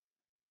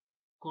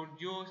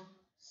 Could you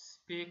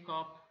speak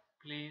up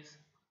please?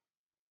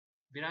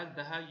 Biraz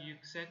daha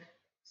yüksek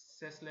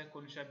sesle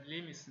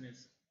konuşabilir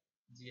misiniz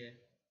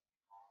diye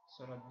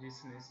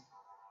sorabilirsiniz.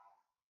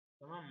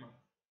 Tamam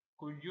mı?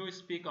 Could you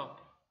speak up?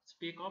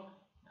 Speak up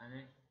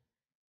yani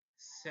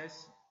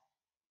ses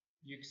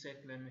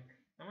yükseklemek.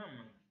 Tamam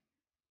mı?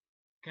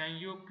 Can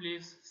you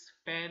please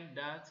spell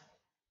that?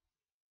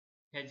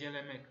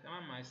 Hecelemek.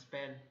 Tamam mı?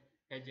 Spell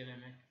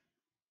hecelemek.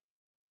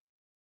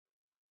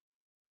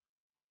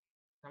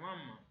 Tamam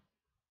mı?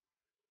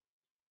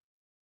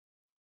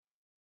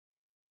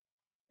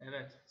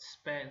 Evet.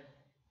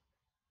 Spell.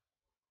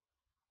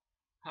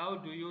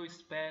 How do you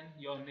spell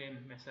your name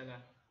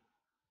mesela?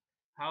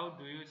 How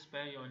do you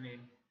spell your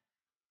name?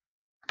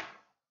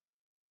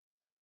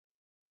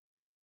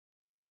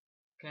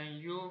 Can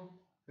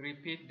you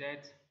repeat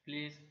that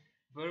please?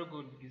 Very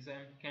good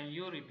Gizem. Can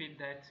you repeat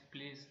that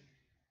please?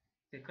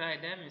 Tekrar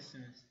eder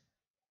misiniz?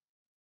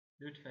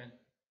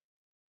 Lütfen.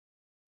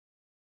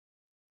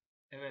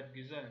 Evet,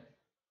 güzel.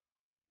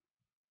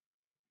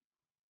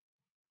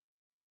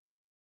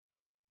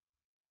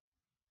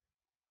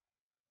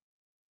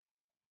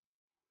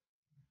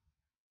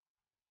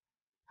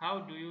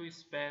 How do you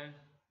spell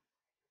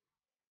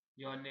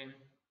your name?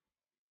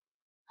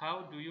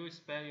 How do you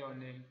spell your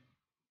name?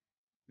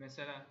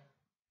 Mesela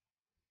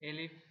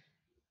Elif,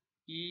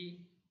 E,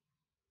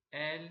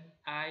 L,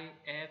 I,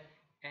 F,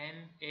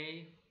 N,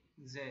 A,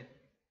 Z.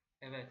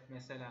 Evet,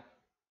 mesela.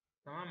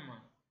 Tamam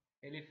mı?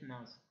 Elif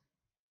Naz.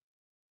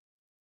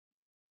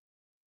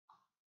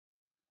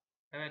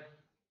 Evet.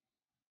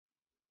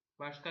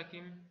 Başka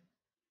kim?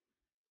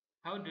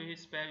 How do you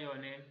spell your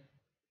name?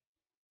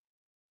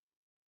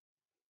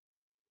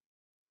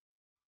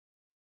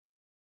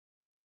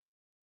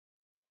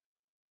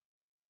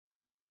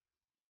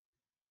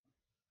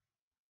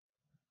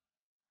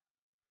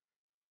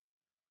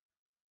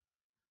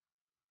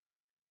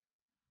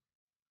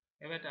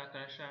 Evet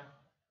arkadaşlar.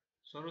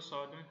 Soru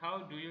sordum.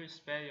 How do you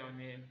spell your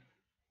name?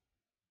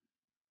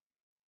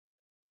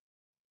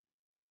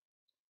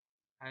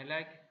 I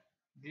like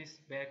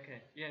this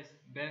Berke. Yes,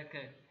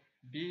 Berke.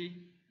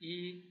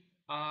 B-E-R-K-E.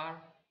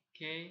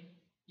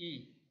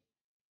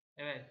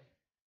 Evet.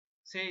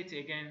 Say it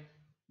again.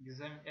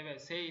 Güzel.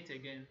 Evet, say it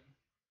again.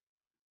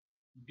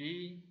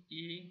 B-E-R-K-E.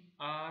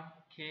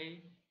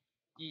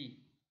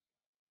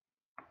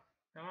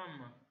 Tamam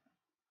mı?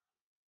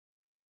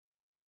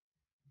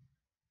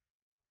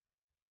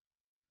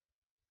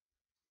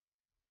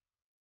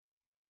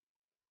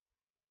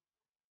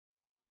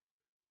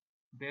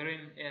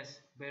 Berin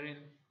S. Berin.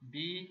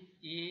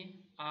 B-E-R-I-N.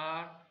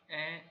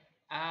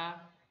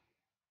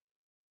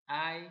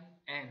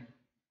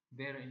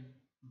 Berin.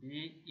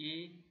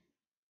 B-E.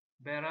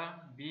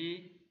 Bera.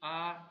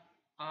 B-R-R-A.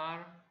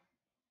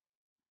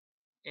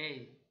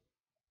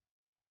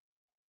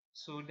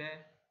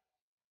 Sude.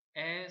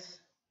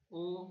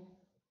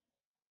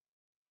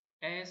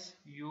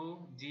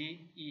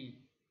 S-U-D-E.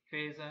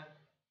 Feyza.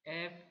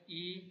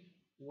 F-E-Y-Z-A.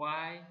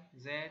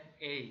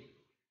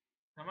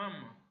 Tamam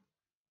mı?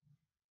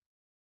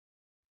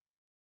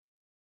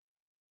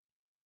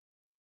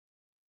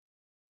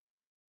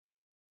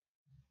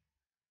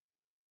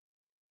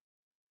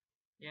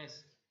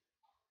 Yes.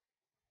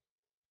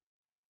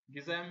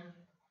 Gizem.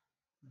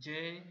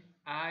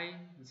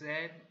 J-I-Z-E-M.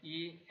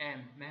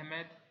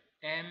 Mehmet.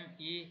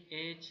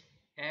 M-E-H-M-E-T.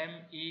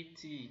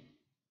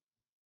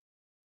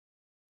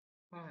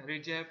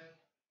 Recep.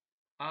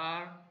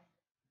 R-E-C-E-P.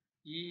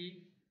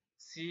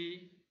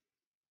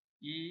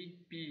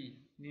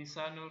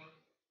 Nisanur.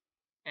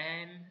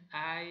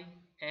 N-I-S-A-N-U-R.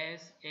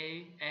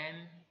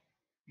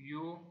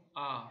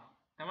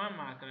 Tamam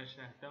mı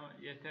arkadaşlar?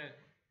 Tamam,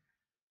 yeter.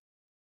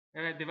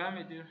 Evet, devam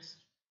ediyoruz.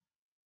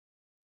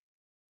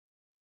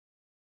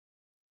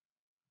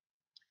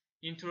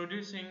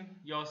 Introducing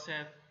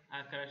yourself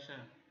arkadaşlar.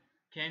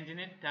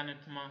 Kendini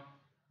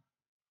tanıtma.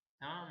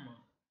 Tamam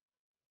mı?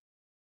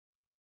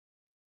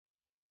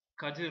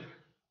 Kadir.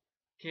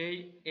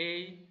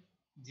 K-A-D-I-R.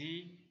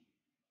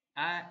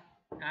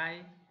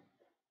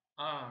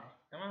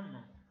 Tamam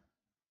mı?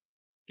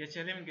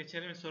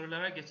 Geçelim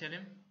sorulara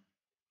geçelim.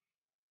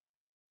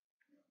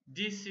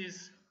 This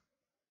is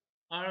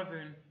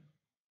Arvin.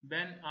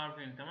 Ben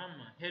Arvin, tamam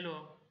mı?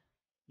 Hello.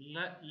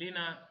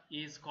 Lina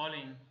is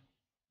calling.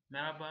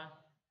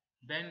 Merhaba.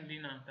 Ben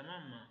Lina,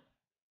 tamam mı?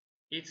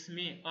 It's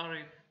me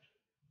Arif.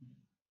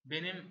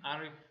 Benim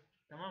Arif,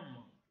 tamam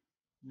mı?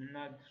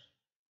 Bunlardır.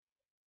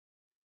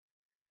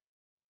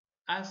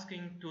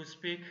 Asking to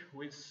speak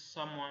with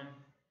someone.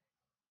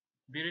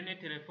 Birini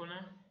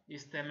telefona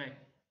istemek.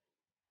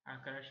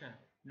 Arkadaşlar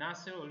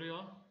nasıl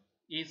oluyor?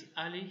 Is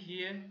Ali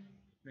here?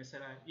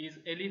 Mesela is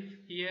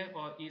Elif here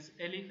or is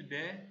Elif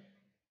there?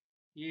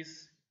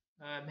 Is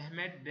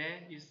Mehmet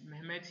there? Is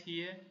Mehmet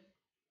here?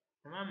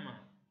 Tamam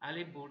mı?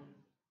 Ali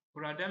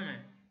burada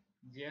mı?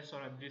 Diye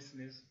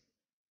sorabilirsiniz.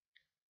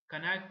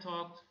 Can I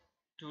talk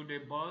to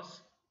the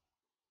boss?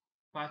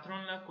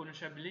 patronla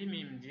konuşabilir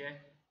miyim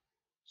diye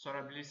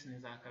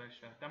sorabilirsiniz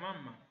arkadaşlar.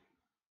 Tamam mı?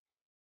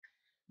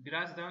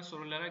 Birazdan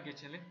sorulara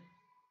geçelim.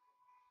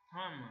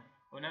 Tamam mı?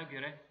 Ona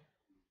göre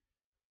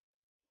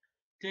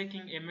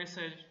taking a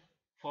message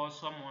for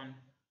someone,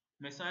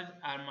 mesaj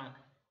almak.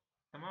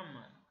 Tamam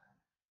mı?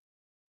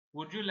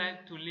 Would you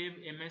like to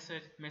leave a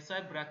message?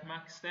 Mesaj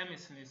bırakmak ister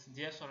misiniz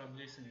diye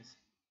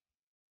sorabilirsiniz.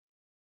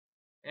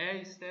 Eğer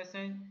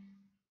istersen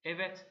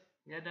evet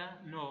ya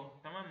da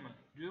no. Tamam mı?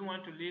 Do you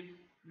want to leave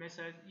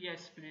message?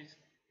 Yes please.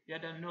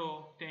 Ya da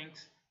no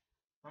thanks.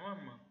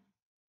 Tamam mı?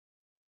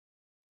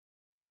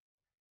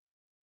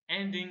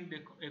 Ending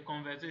a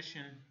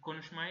conversation.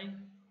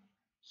 Konuşmayı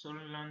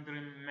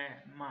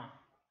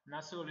sonlandırma.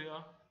 Nasıl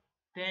oluyor?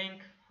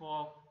 Thank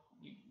for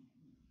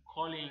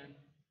calling.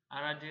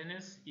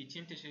 Aradığınız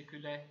için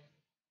teşekkürler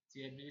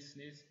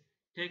diyebilirsiniz.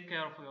 Take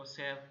care of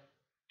yourself.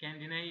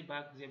 Kendine iyi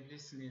bak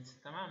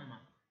diyebilirsiniz. Tamam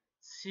mı?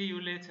 See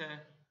you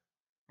later.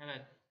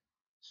 Evet.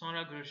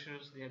 Sonra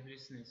görüşürüz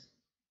diyebilirsiniz.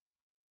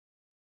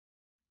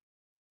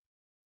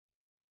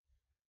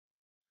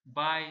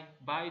 Bye.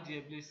 Bye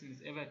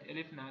diyebilirsiniz. Evet.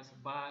 Elif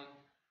Naz. Bye.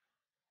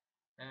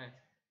 Evet.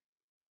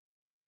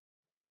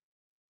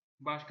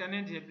 Başka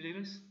ne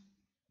diyebiliriz?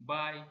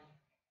 Bye.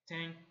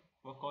 Thank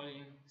for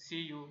calling. See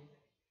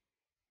you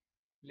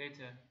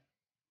later.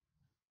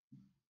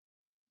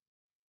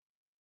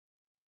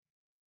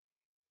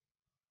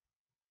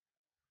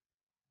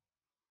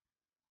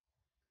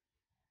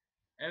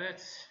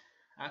 Evet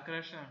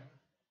arkadaşlar.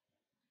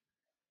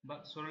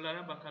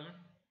 Sorulara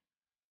bakalım.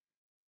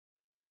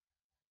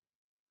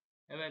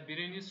 Evet,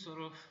 birinci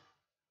soru.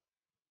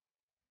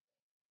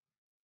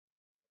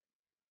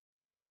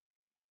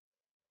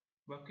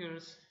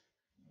 Bakıyoruz.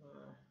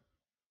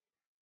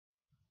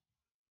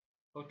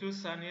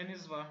 30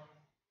 saniyeniz var.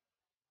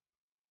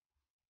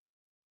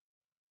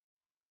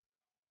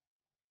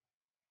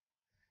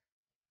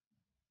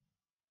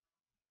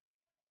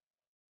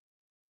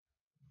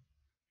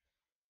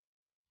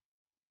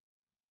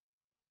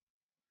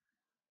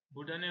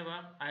 Burada ne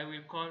var? I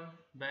will call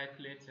back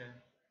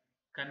later.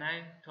 Can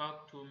I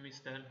talk to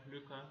Mr.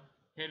 Luca?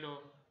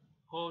 Hello.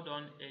 Hold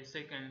on a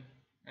second.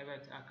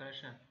 Evet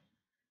arkadaşlar.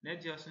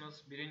 Ne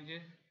diyorsunuz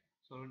birinci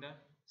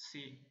soruda?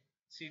 C.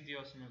 C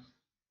diyorsunuz.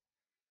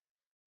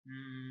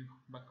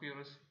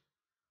 Bakıyoruz.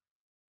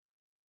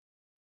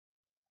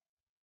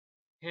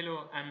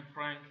 Hello, I'm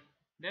Frank.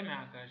 Değil mi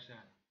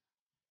arkadaşlar?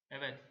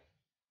 Evet.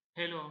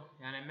 Hello,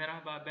 yani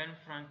merhaba ben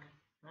Frank.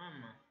 Tamam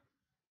mı?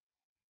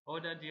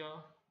 O da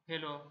diyor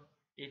hello,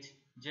 it's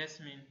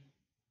Jasmine.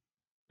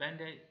 Ben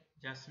de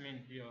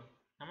Jasmine diyor.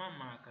 Tamam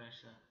mı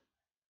arkadaşlar?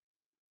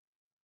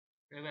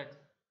 Evet.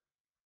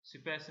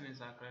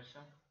 Süpersiniz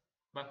arkadaşlar.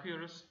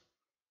 Bakıyoruz.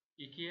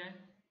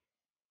 2'ye.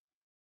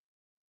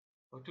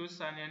 30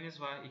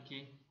 saniyeniz var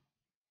 2.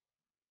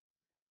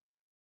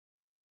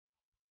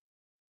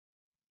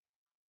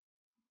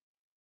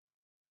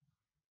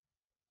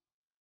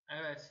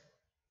 Evet.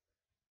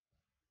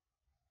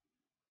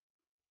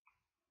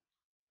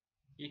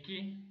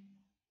 2.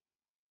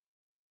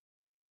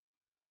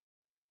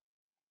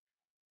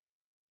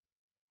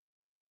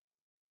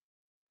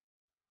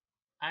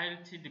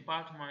 IT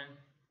department.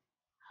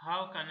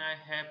 How can I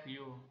help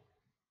you?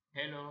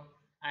 Hello,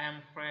 I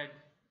am Fred.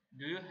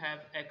 Do you have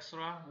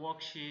extra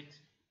worksheet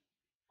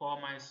for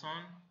my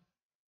son?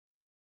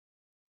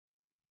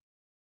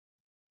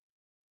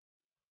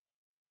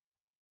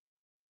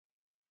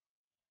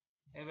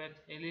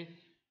 Evet Elif.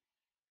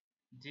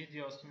 D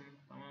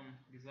diyorsun. Tamam.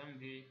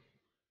 Gizem D.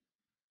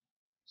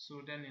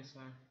 Sude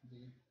Nisa D.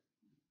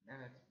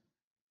 Evet.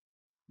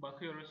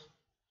 Bakıyoruz.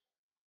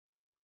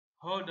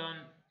 Hold on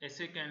a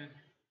second.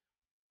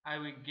 I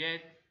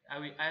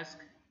will ask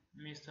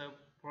Mr.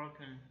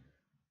 Broken.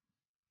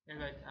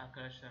 Evet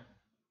arkadaşlar.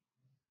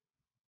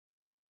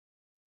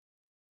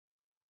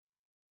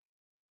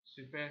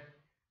 Süper.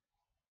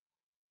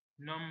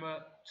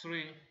 Number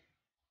 3.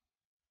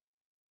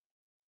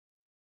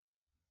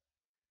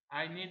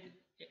 I need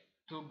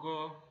to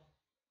go,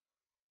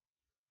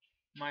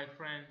 my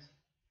friends.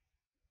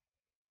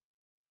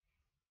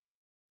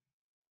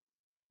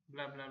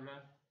 Blah blah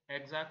blah.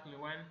 Exactly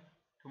when?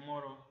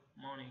 Tomorrow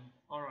morning.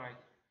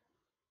 Alright.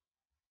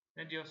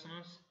 Ne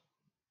diyorsunuz?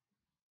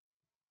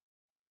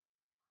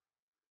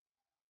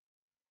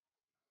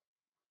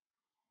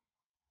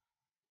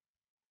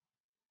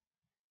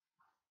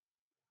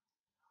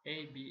 A,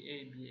 B,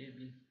 A, B, A,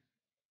 B.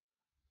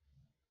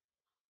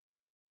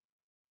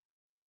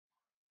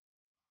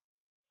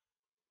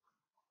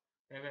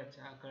 Evet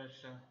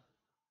arkadaşlar.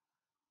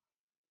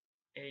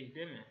 A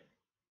değil mi?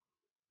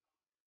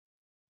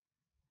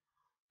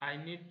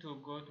 I need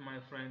to go to my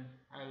friend.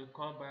 I will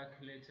call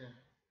back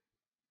later.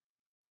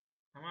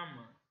 Tamam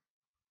mı?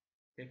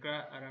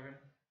 Tekrar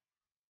ararım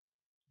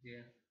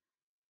diye.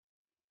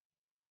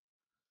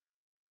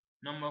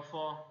 Number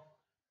 4.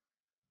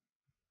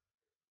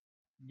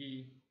 B.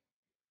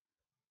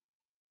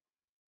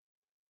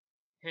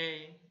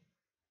 Hey,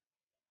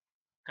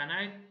 can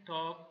I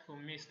talk to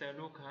Mr.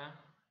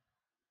 Luca?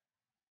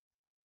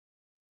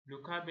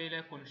 Luca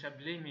Bey'le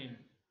konuşabilir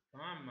miyim?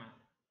 Tamam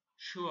mı?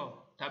 Sure.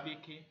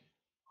 Tabii ki.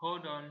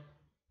 Hold on.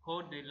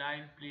 Hold the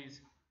line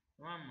please.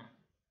 Tamam mı?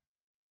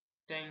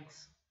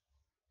 Thanks.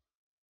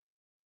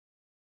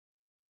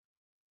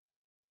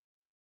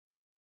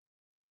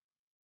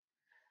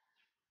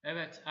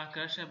 Evet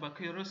arkadaşlar,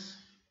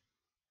 bakıyoruz.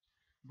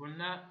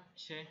 Bunlar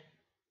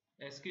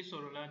eski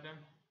sorulardan.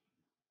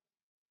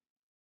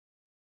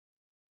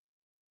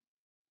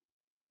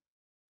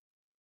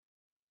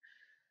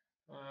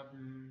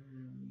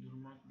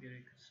 Durmak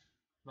gerekir.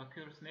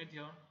 Bakıyoruz ne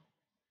diyor?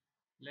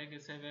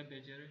 LGS ve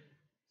beceri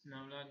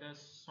sınavlarda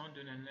son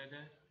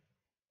dönemlerde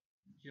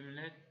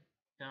cümle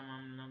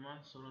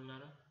tamamlama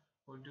soruları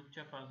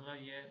oldukça fazla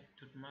yer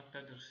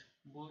tutmaktadır.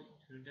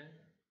 Bu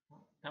türde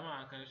tamam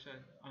arkadaşlar,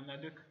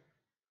 anladık.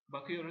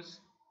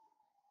 Bakıyoruz.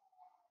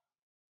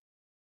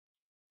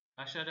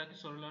 Aşağıdaki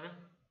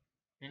soruları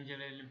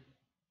inceleyelim.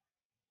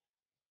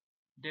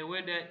 The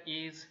weather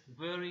is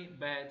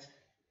very bad.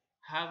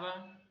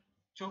 Hava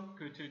çok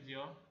kötü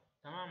diyor.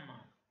 Tamam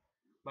mı?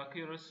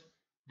 Bakıyoruz.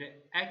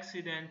 The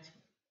accident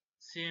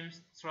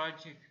seems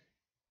tragic.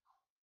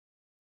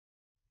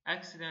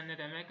 Accident ne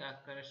demek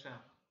arkadaşlar?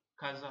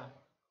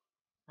 Kaza.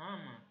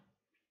 Tamam mı?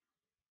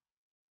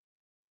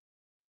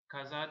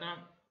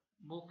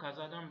 Bu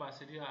kazadan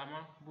bahsediyor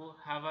ama bu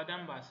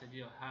havadan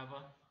bahsediyor.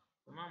 Hava.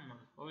 Tamam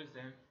mı? O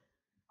yüzden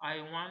I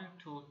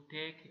want to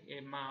take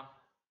a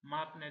map.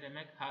 Map ne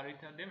demek?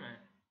 Harita değil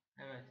mi?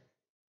 Evet.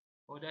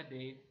 O da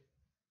değil.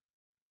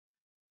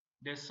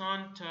 The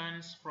sun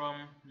turns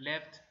from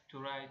left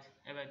to right.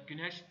 Evet,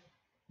 güneş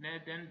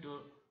neden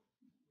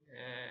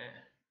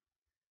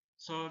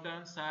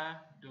soldan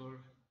sağa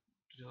doğru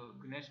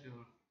güneş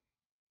doğru.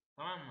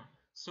 Tamam mı?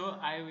 So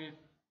I will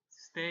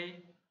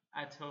stay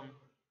at home.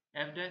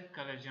 Evde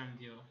kalacağım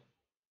diyor.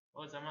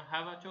 O zaman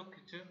hava çok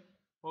kötü.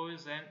 O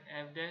yüzden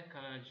evde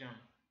kalacağım.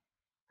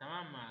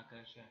 Tamam mı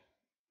arkadaşlar?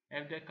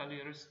 Evde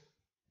kalıyoruz.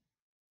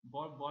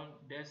 Bol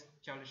bol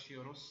ders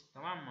çalışıyoruz.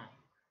 Tamam mı?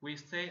 We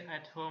stay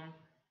at home.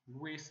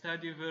 We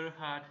study very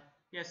hard.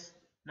 Yes.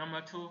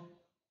 Number 2.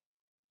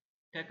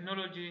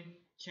 Technology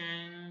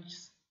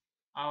changes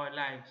our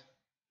lives.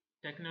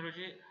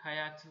 Teknoloji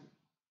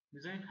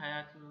bizim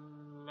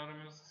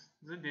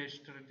hayatlarımızı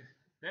değiştirdi.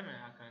 Değil mi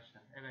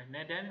arkadaşlar? Evet.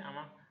 Neden?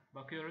 Ama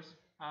bakıyoruz.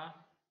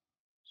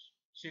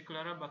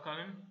 Şıklara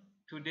bakalım.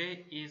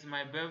 Today is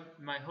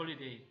my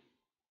holiday.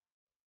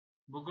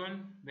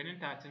 Bugün benim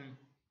tatilim.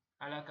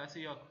 Alakası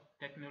yok.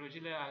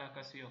 Teknolojiyle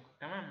alakası yok.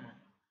 Tamam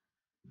mı?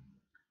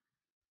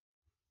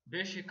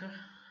 B şıkkı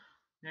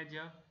ne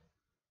diyor?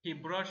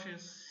 He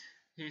brushes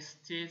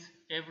his teeth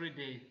every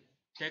day.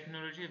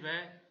 Teknoloji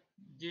ve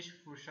diş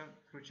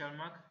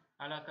fırçalamak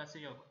alakası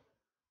yok.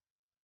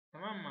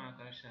 Tamam mı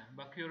arkadaşlar?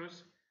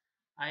 Bakıyoruz.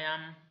 I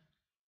am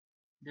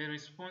the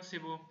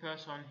responsible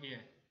person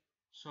here.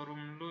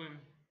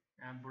 Sorumluyum.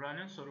 Yani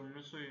buranın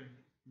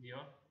sorumlusuyum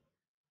diyor.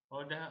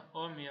 O da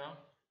olmuyor.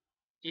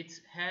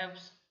 It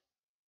helps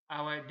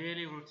our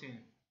daily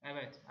routine.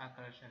 Evet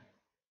arkadaşlar.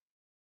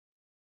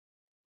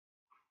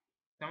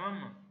 Tamam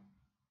mı?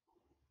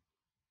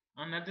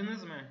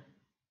 Anladınız mı?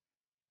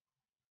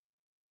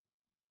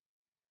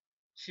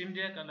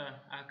 Şimdiye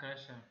kadar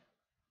arkadaşlar.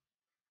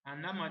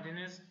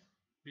 Anlamadığınız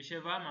bir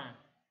şey var mı?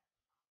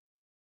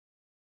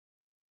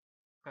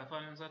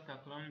 Kafanıza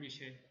takılan bir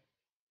şey.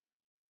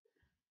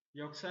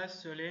 Yoksa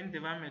söyleyin,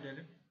 devam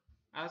edelim.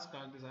 Az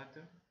kaldı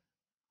zaten.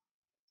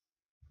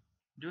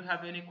 Do you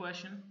have any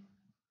question?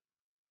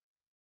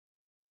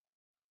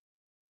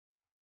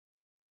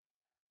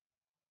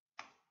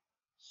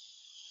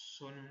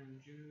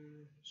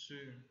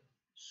 Sonuncusuyum.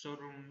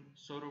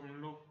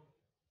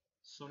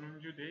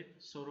 Sonuncu değil,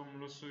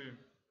 sorumlusuyum.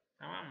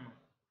 Tamam mı?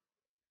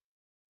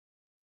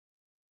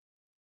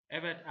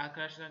 Evet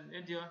arkadaşlar,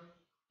 ne diyor?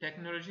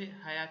 Teknoloji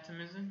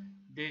hayatımızı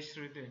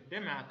değiştirdi.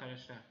 Değil mi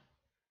arkadaşlar?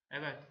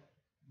 Evet.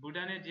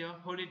 Burada ne diyor?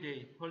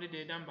 Holiday.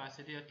 Holiday'den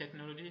bahsediyor.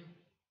 Teknoloji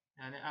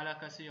yani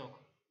alakası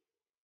yok.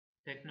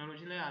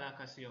 Teknolojiyle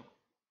alakası yok.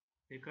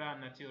 Tekrar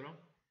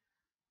anlatıyorum.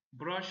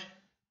 Brush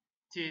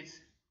teeth,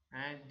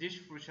 yani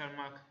diş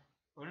fırçalamak,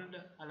 onun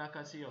da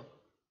alakası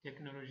yok.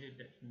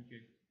 Teknolojiyle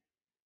çünkü.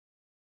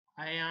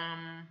 I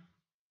am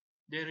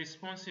the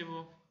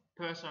responsible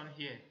person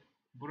here.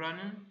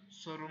 Buranın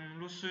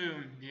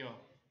sorumlusuyum diyor.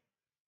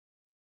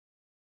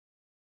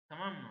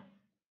 Tamam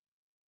mı?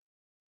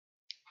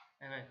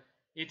 Evet.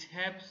 It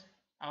helps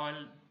our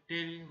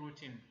daily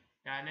routine.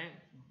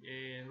 Yani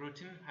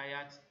rutin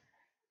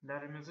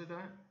hayatlarımızı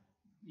da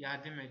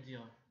yardım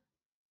ediyor.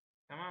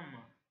 Tamam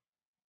mı?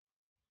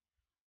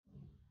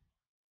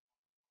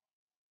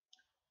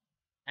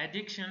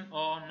 Addiction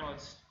or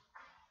not?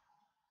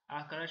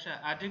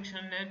 Arkadaşlar,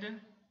 addiction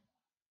nedir?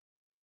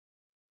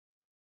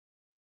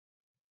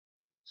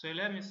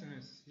 Söyler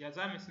misiniz?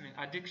 Yazar mısınız?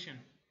 Addiction.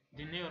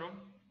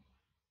 Dinliyorum.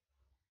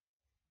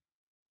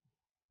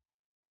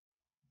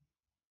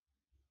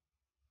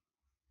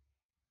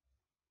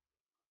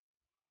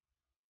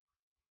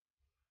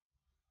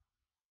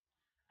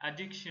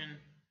 Addiction.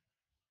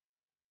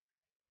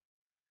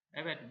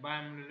 Evet,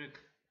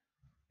 bağımlılık.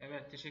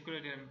 Evet, teşekkür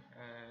ederim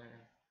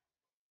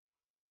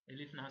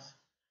Elif Naz.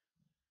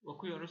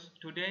 okuyoruz.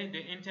 Today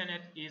the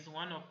internet is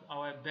one of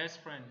our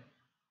best friend.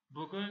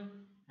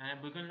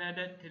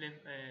 Bugünlerde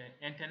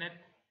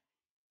internet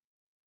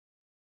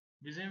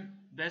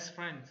bizim best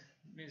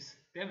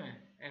friend'imiz, değil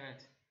mi?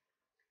 Evet.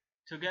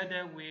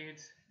 Together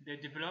with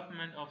the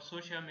development of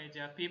social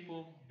media,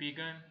 people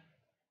began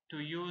to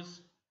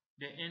use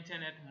the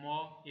internet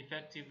more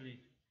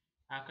effectively.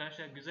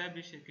 Arkadaşlar güzel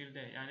bir şekilde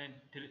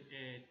yani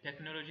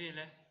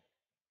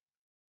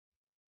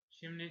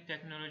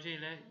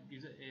teknolojiyle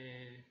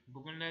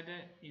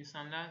bugünlerde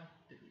insanlar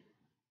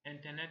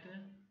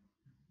interneti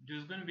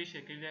düzgün bir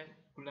şekilde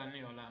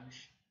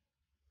kullanıyorlarmış.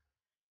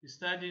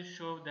 Studies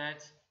show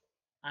that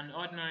an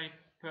ordinary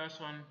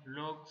person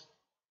logs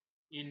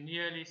in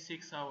nearly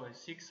 6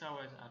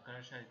 hours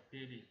arkadaşlar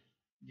daily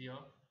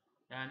diyor.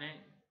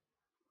 Yani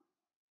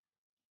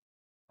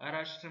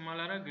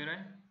araştırmalara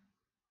göre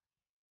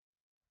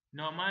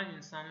normal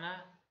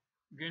insanlar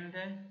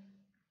günde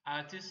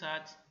 6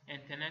 saat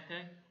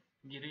internete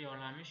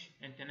giriyorlarmış,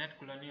 internet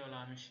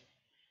kullanıyorlarmış.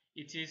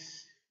 It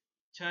is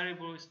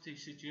terrible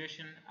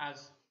situation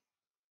as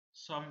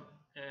some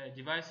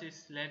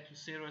devices led to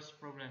serious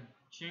problem.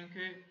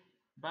 Çünkü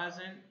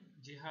bazen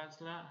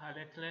cihazlar,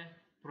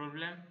 aletler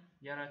problem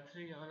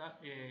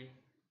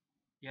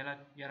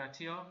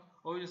yaratıyor.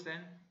 O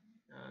yüzden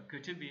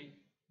kötü bir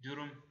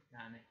durum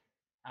yani.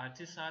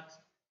 6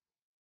 saat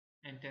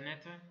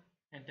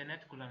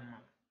internet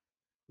kullanmak.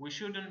 We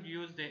shouldn't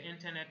use the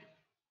internet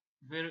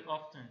very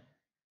often.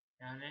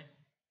 Yani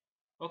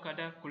o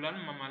kadar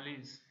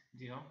kullanmamalıyız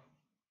diyor.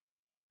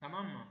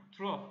 Tamam mı?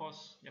 True or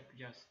false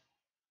yapacağız.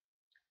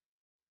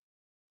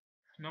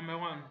 Number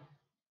 1.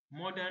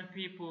 Modern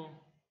people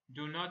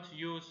do not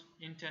use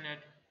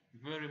internet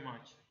very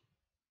much.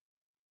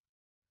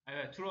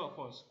 Evet, true or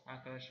false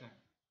arkadaşlar.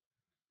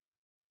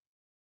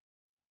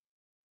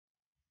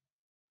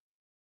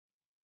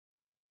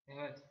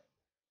 Evet.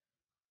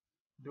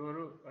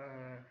 Doğru.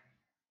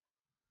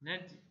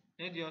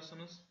 Ne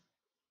diyorsunuz?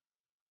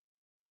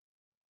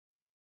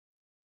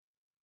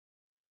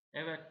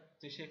 Evet,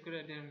 teşekkür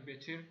ederim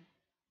Betül.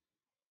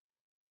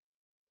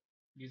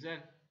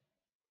 Güzel.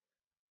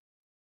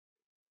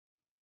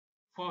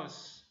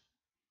 False.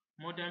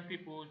 Modern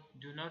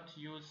people do not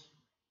use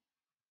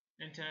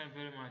internet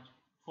very much.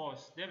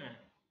 False, değil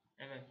mi?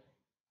 Evet.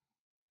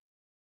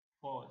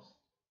 False.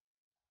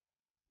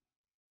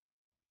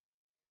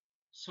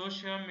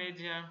 Social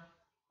media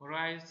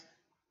raised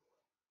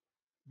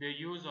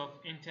the use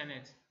of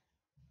internet.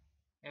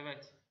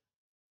 Evet.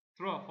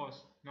 True or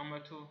false?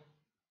 Number 2.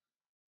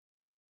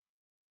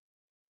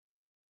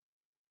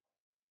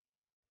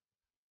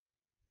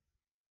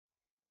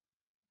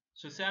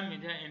 Sosyal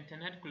medya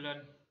internet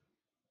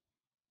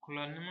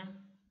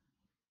kullanımı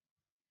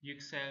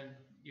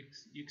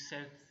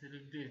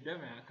yükseltildi değil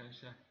mi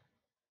arkadaşlar?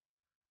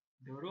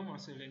 Doğru mu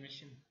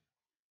söylemişim?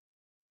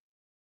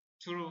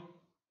 True.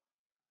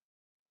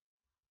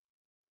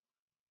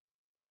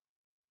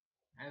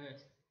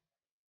 Evet.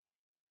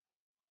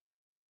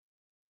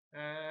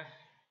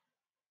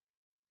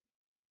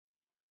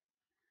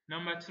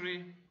 Number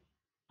 3.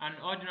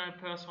 An ordinary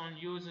person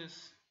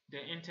uses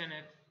the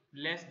internet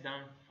less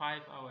than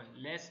 5 hours.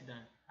 Less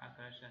than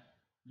arkadaşlar.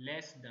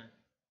 Less than.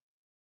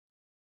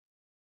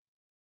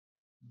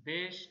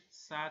 5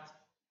 saatten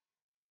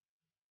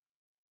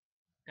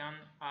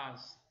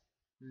az.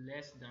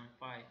 Less than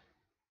 5.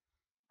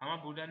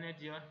 Ama burada ne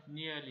diyor?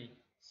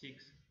 Nearly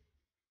 6.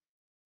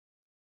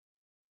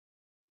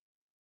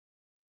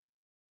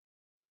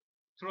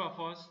 True or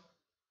false?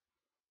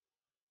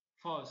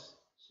 False.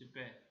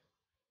 Süper.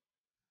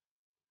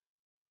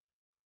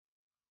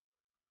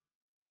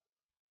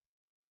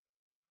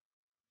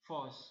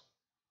 False.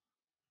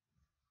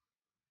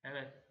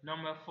 Evet.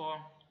 Number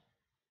 4.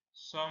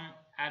 Some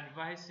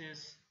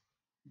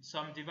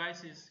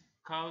devices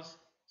cause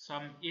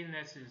some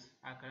illnesses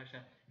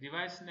arkadaşlar.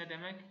 Device ne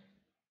demek?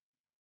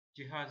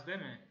 Cihaz değil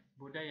mi?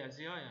 Burada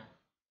yazıyor ya.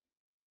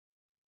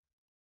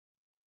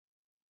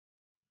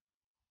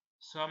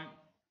 Some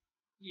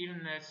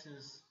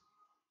illnesses.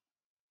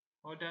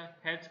 O da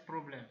health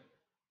problem.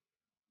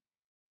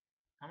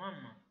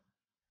 Tamam mı?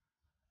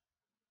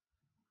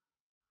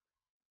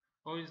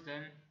 O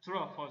yüzden true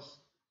or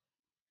false?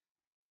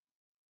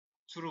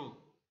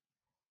 True.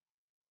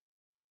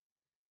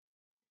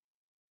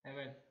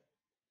 Evet.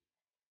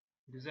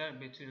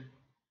 Güzel Betül.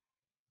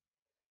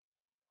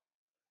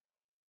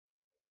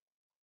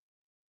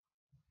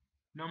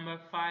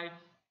 Number 5.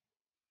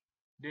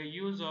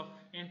 The use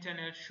of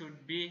internet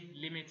should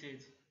be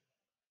limited.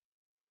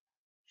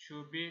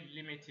 Should be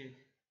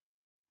limited.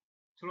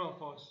 True or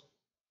false?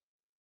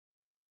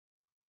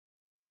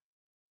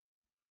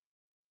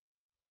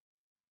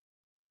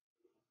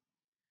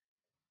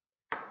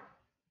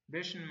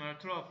 Beş numara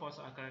true or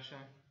false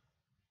arkadaşlar.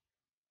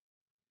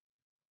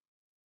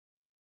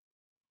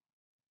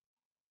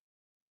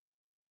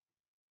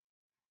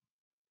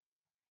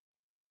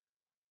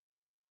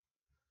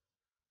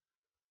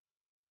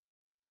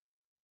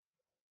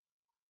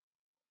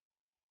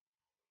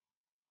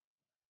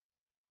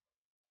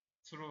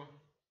 True.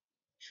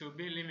 Should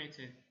be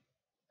limited.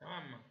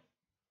 Tamam mı?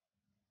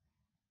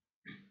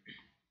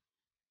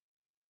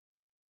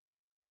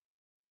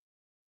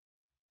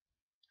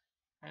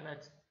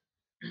 Evet.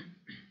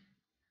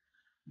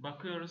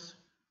 Bakıyoruz.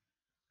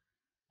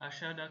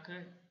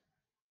 Aşağıdaki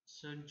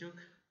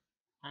sözcük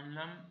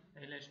anlam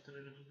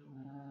eleştirir.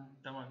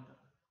 Tamam.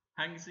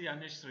 Hangisi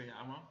yanlıştır ya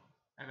ama?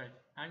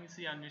 Evet.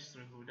 Hangisi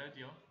yanlıştır burada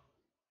diyor.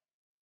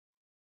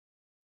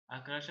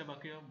 Arkadaşlar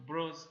bakıyor.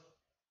 Browse,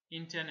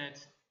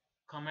 internet,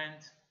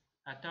 comment,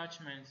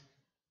 attachment.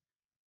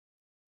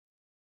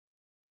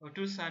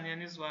 30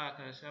 saniyeniz var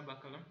arkadaşlar,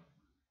 bakalım.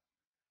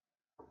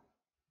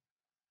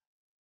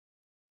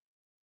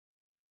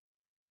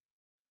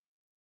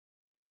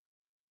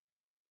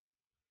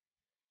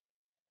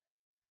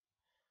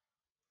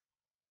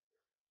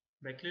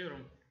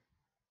 Bekliyorum.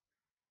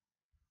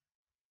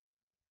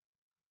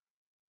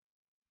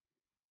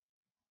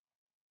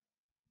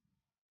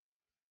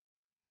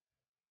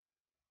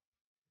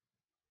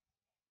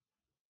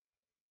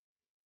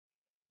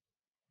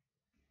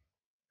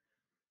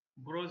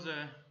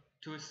 Browser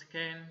to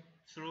scan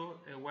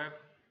through a web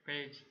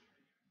page.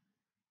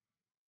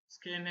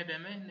 Scan ne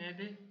demek?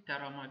 Neydi?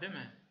 Tarama değil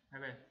mi?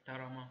 Evet,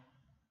 tarama.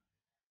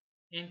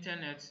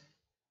 Internet,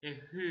 a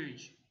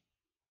huge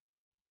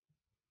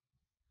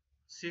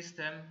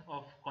system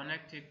of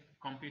connected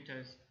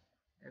computers.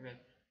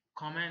 Evet.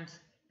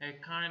 Comment, a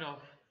kind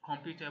of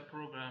computer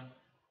program.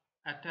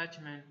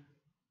 Attachment,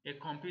 a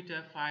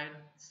computer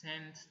file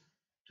sent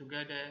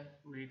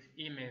together with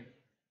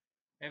email.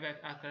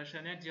 Evet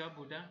arkadaşlar, ne diyor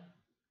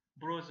burada?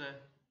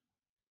 Browser,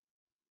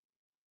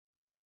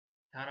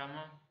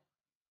 tarama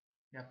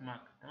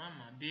yapmak, tamam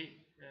mı?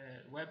 Bir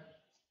web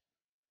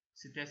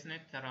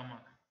sitesini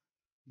taramak.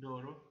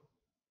 Doğru.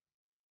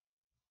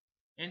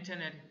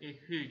 Internet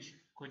huge,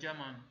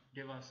 kocaman,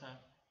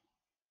 devasa,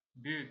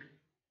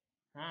 büyük,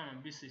 tamam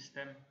mı? Bir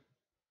sistem,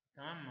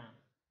 tamam mı?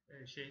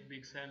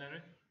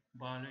 Bilgisayarları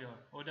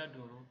bağlıyor. O da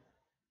doğru.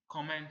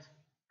 Comment,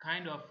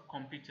 kind of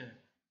computer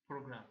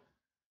program.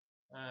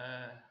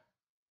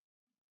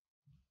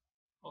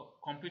 O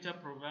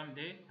computer program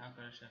değil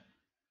arkadaşlar.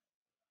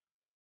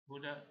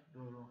 Bu da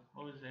doğru.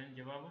 O yüzden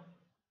cevabı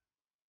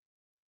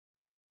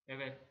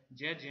evet.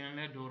 C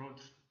cümle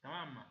doğrudur.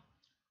 Tamam mı?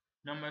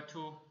 Number 2.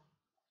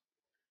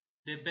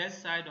 The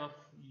best side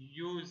of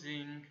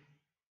using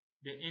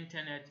the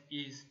internet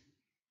is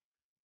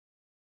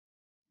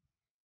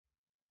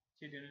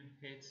children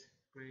hate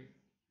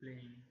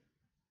playing.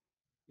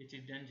 It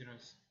is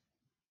dangerous.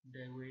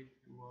 The way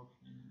to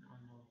work in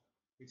on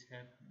it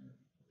help.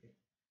 Okay.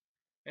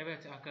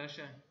 Evet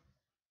arkadaşlar.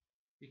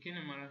 2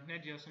 numara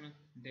ne diyorsunuz?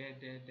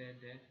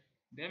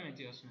 D mi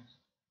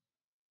diyorsunuz?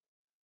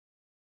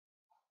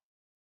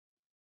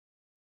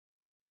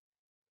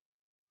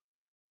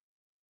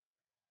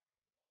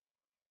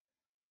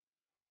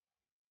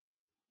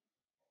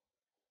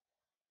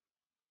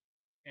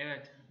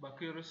 Evet,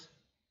 bakıyoruz.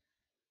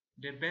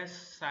 The best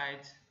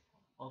side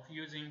of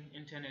using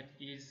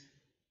internet is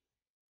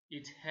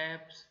it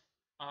helps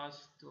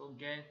us to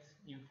get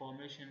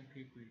information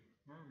quickly.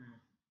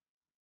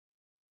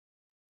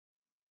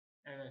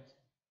 Evet.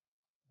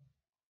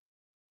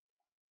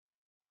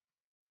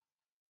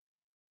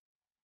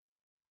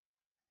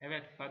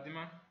 Evet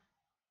Fatima.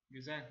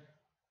 Güzel.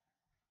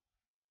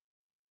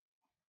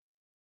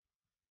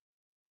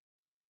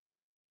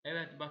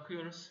 Evet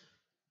bakıyoruz.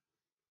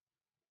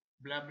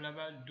 Bla bla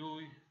bla.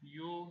 Do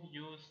you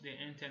use the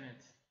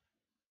internet?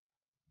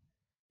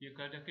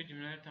 Yukarıdaki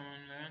cümleleri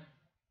tamamlayan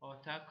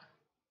ortak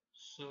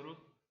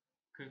soru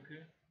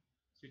kökü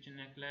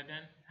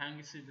seçeneklerden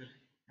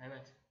hangisidir?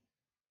 Evet.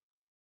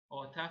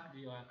 Ortak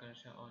diyor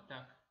arkadaşlar.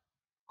 Ortak.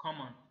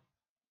 Common.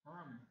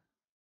 Tamam mı?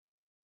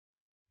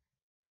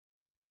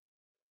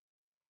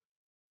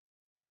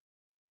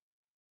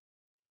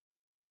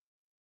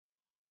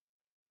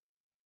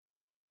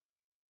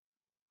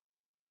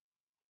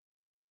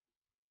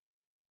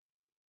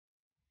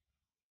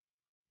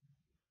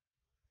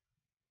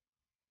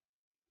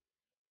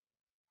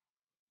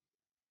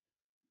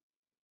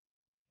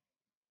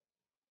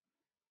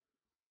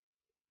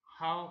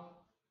 How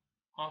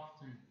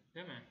often,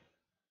 değil mi?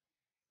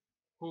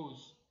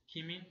 Whose,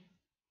 kimin?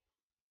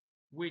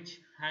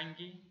 Which,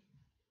 hangi?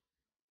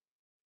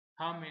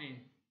 How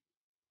many,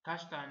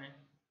 kaç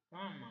tane?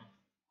 Tamam mı?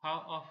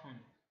 How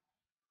often?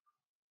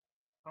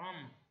 Tamam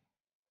mı?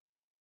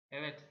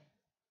 Evet.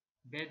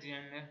 B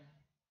diyenler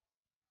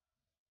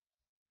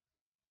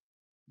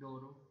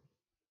doğru.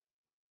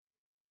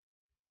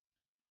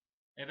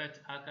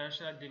 Evet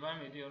arkadaşlar,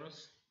 devam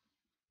ediyoruz.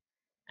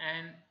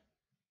 And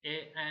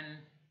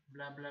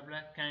blah blah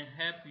blah can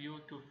help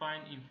you to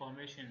find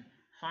information.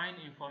 Find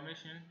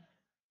information,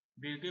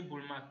 bilgi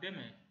bulmak değil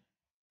mi?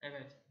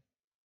 Evet.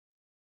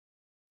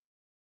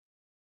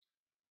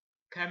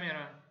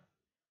 Camera,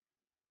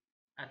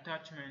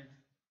 attachment,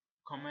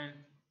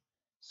 comment,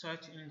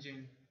 search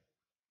engine.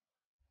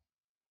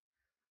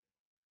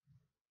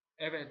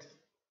 Evet.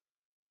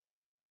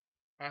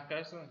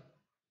 Arkadaşlar,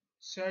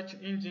 search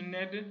engine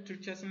nedir?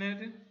 Türkçesi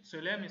nedir?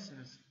 Söyler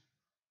misiniz?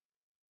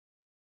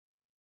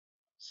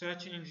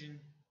 Search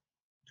engine.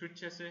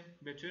 Türkçesi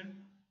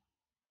Betül.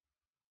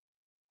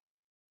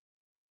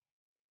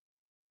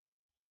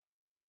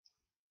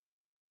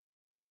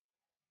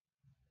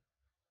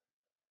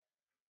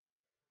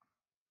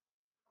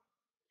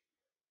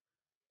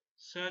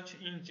 Search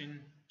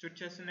engine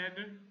Türkçesi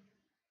nedir?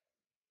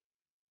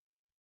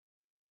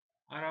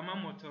 Arama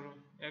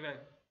motoru.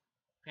 Evet.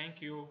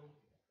 Thank you.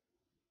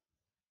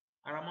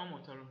 Arama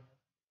motoru.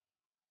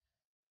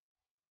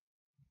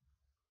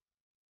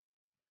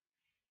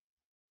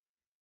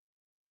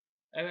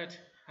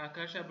 Evet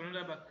arkadaşlar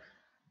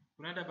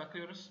buna da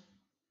bakıyoruz.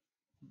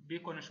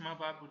 Bir konuşma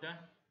var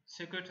burada.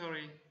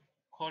 Secretary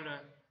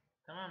caller.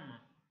 Tamam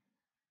mı?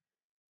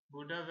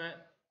 Burada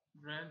ve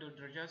buraya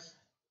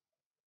durduracağız.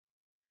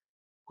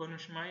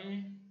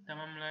 Konuşmayı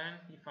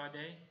tamamlayan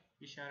ifadeyi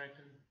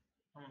işaretleyin.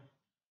 Tamam.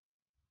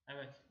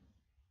 Evet.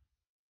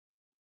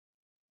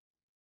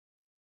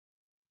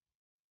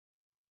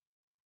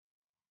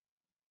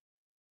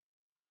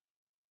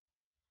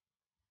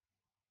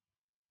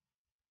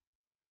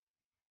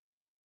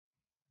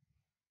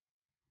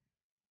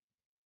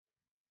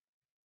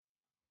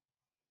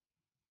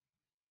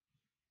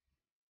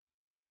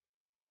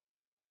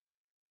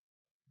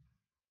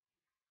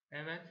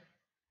 Evet.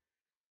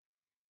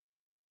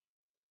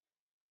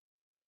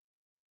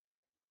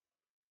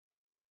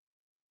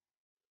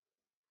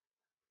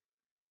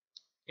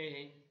 A.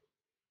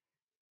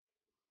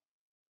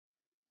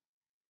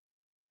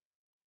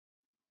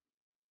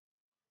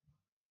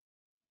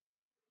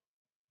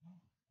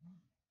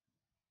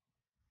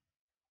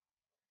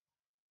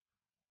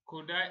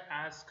 Could I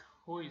ask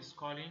who is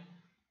calling?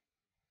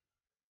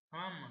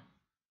 Tamam mı?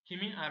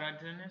 Kimin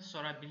aradığını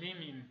sorabilir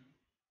miyim?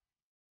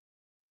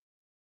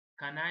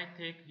 Can I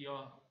take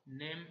your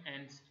name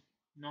and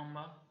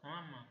number?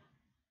 Tamam mı?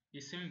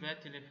 İsim ve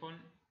telefon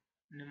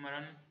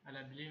numaranı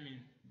alabilir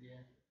miyim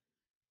diye.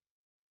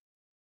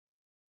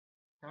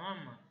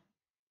 Tamam mı?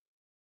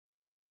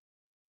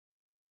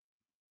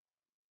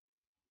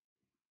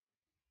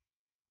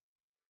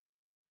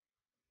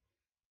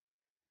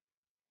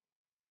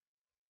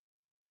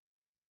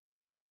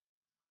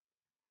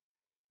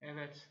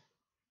 Evet.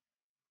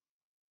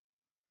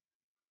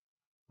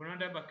 Buna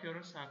da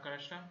bakıyoruz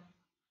arkadaşlar.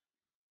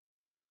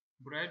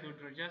 Buraya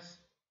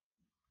durduracağız.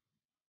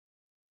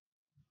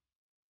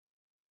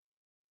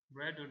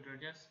 Buraya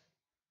durduracağız.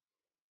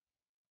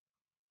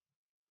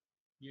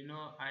 You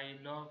know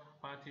I love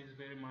parties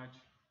very much.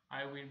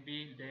 I will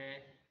be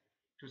there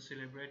to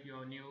celebrate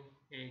your new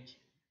age.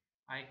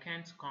 I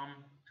can't come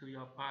to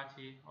your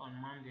party on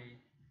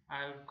Monday.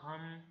 I will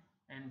come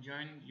and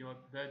join your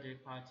birthday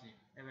party.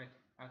 Evet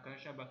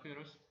arkadaşlar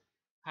bakıyoruz.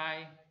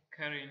 Hi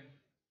Karen.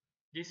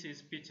 This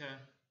is Peter.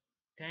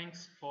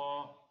 Thanks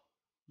for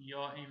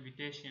your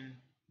invitation.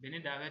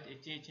 Beni davet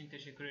ettiği için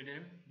teşekkür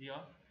ederim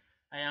diyor.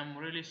 I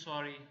am really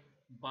sorry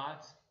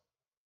but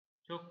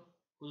çok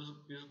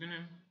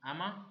üzgünüm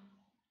ama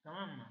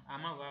tamam mı?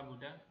 Ama var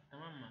burada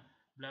tamam mı?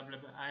 Bla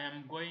bla bla. I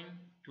am going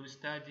to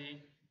study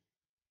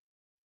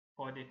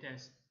for the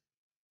test.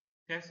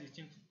 Test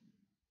için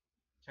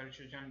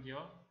çalışacağım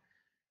diyor.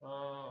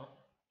 Uh,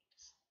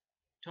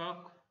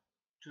 talk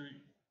to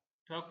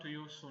talk to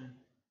you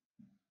soon.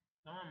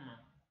 Tamam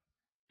mı?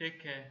 Take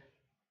care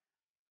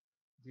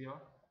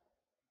diyor.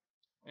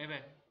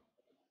 Evet.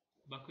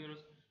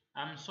 Bakıyoruz.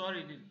 I'm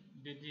sorry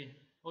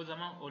dedi. O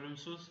zaman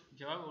olumsuz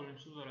cevap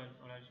olumsuz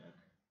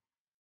olacak.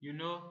 You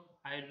know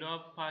I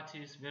love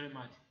parties very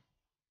much.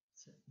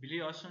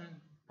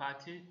 Biliyorsun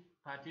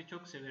parti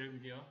çok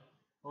severim diyor.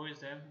 O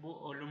yüzden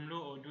bu olumlu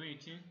olduğu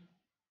için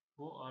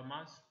bu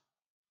olmaz.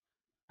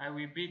 I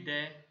will be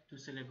there to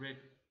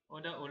celebrate.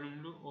 O da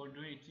olumlu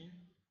olduğu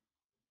için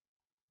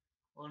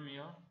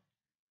olmuyor.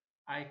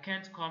 I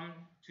can't come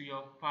to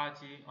your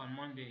party on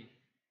Monday.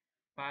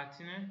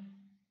 Partine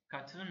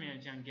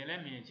katılmayacağım,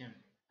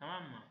 gelemeyeceğim.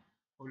 Tamam mı?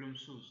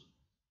 Olumsuz.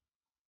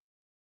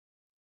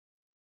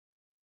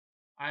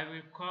 I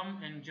will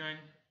come and join.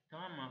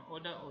 Tamam mı?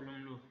 O da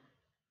olumlu.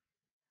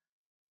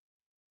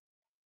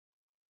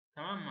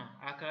 Tamam mı?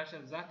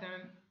 Arkadaşlar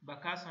zaten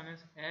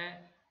bakarsanız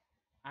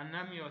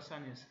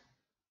anlamıyorsanız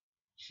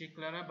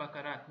şıklara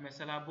bakarak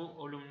mesela bu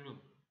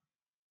olumlu,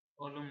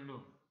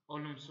 olumlu,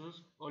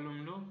 olumsuz,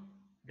 olumlu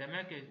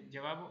demek ki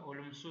cevabı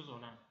olumsuz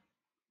olan.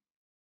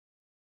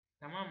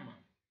 Tamam mı?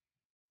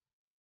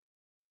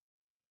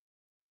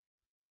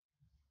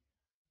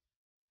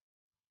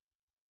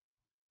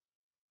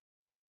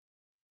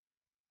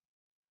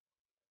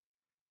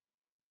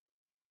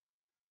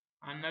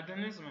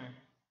 Anladınız mı?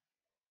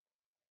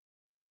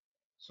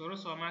 Soru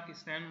sormak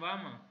isteyen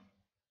var mı?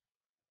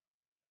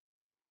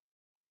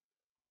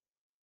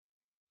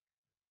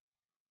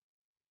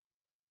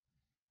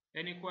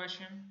 Any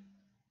question?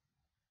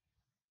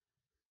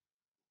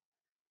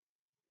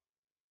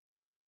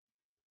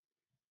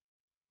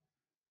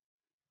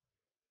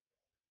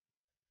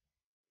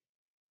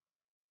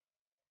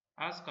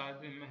 Az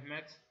kaldı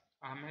Mehmet,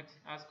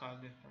 Ahmet az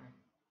kaldı. Tamam.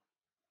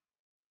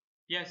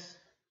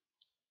 Yes.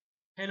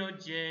 Hello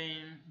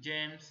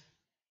James.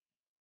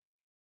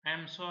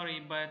 I'm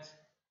sorry but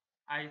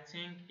I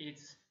think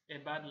it's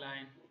a bad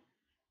line.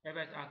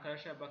 Evet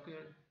arkadaşlar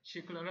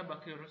şıklara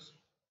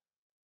bakıyoruz.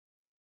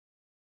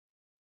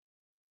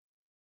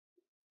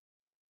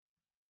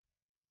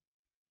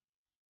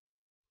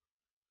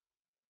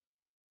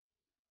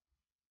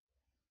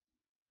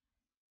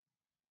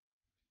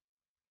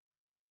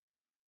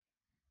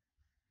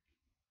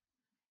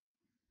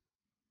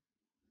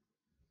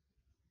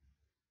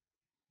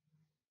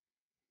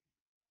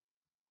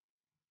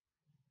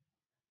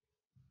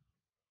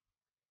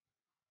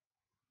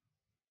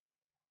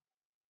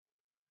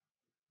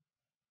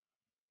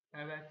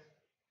 Evet.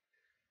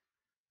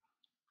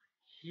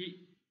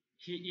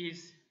 He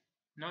is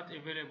not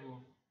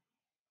available.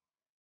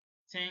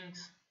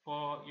 Thanks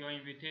for your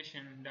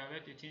invitation.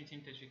 Davet ettiğin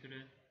için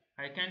teşekkürler.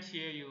 I can't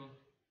hear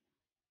you.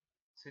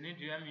 Seni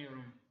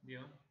duyamıyorum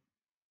diyor.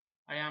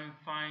 I am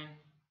fine.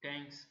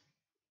 Thanks.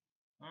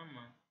 Tamam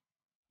mı?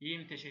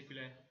 İyiyim,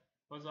 teşekkürler.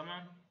 O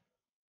zaman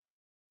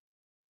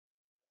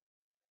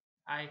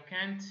I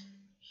can't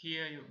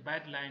hear you.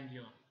 Bad line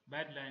diyor.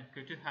 Bad line.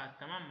 Kötü hat,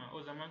 tamam mı?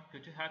 O zaman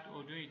kötü hat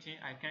olduğu için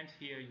I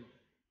can't hear you.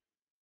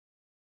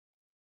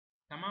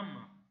 Tamam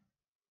mı?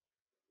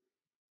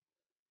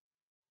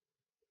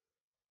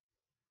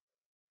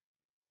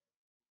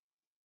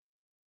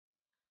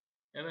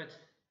 Evet.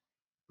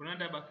 Buna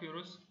da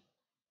bakıyoruz.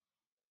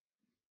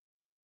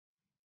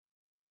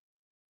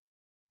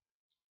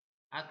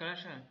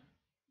 Arkadaşlar,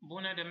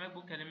 bu ne demek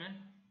bu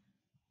kelime?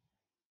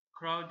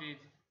 Crowded.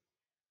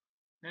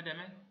 Ne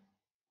demek?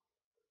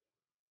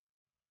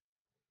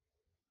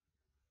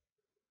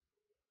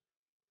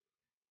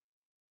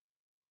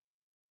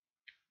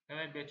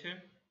 Evet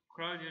Betül.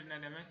 Crowded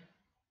ne demek?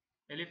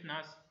 Elif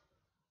Naz.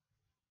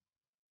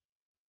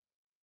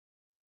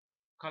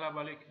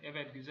 Kalabalık.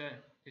 Evet,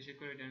 güzel.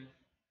 Teşekkür ederim.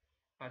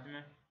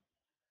 Fatime.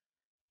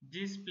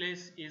 This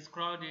place is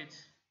crowded.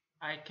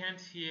 I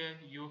can't hear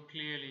you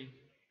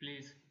clearly.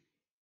 Please.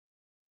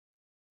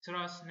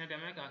 Trust ne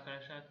demek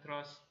arkadaşlar?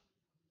 Trust.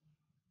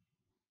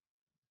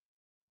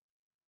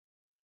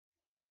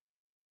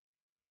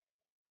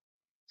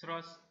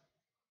 Trust.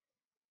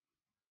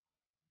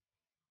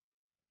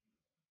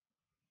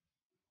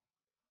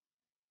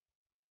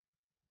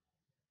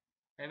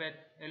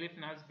 Evet. Elif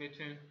Naz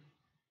Betül.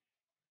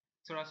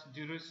 Trust.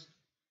 Dürüst.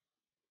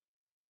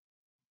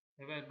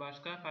 Evet,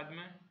 başka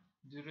Fatime?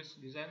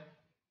 Dürüst, güzel.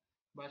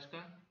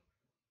 Başka?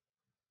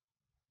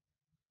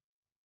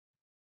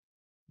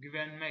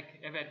 Güvenmek.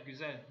 Evet,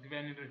 güzel.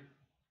 Güvenilir.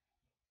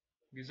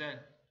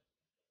 Güzel.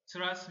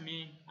 Trust me,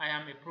 I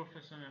am a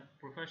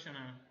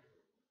professional.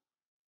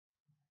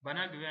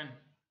 Bana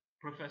güven.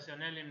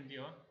 Profesyonelim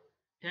diyor.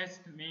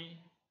 Test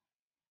me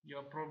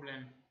your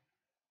problem.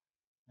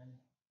 Yani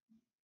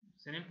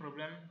senin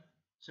problem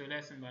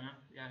söylersin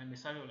bana. Yani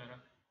mesaj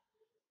olarak.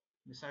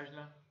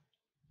 Mesajla.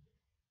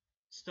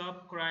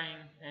 Stop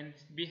crying and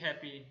be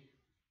happy.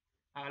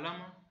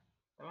 Ağlama.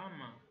 Tamam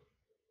mı?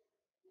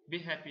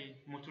 Be happy.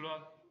 Mutlu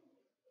ol.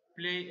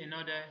 Play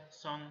another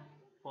song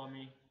for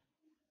me.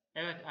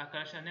 Evet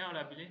arkadaşlar, ne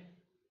olabilir?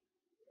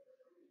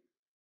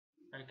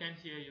 I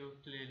can't hear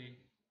you clearly.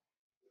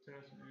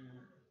 Trust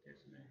me.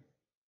 Test me.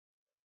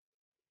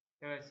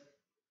 Evet.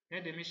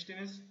 Ne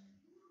demiştiniz?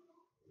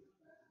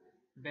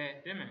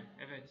 B değil mi?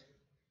 Evet.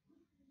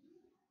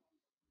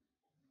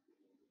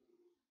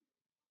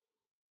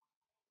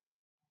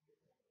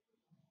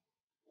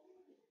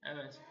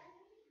 Evet.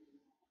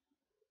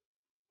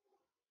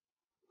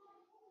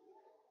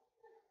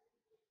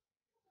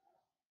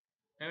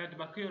 Evet,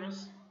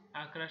 bakıyoruz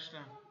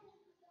arkadaşlar.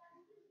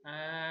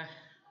 Ee,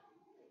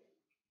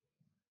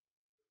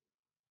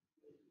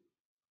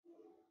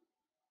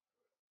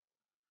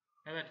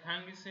 evet,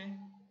 hangisi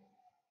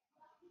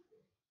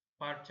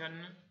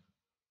parçanın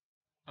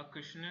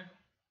akışını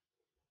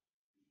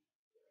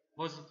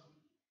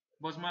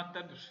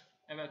bozmaktadır?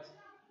 Evet.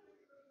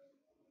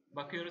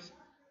 Bakıyoruz.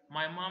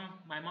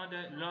 My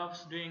mother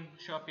loves doing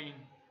shopping.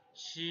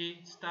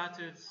 She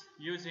started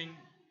using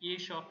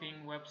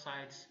e-shopping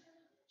websites.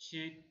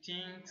 She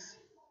thinks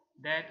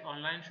that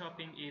online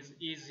shopping is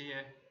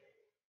easier.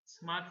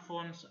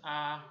 Smartphones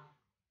are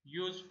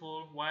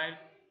useful while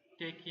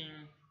taking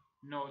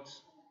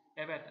notes.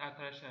 Evet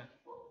arkadaşlar.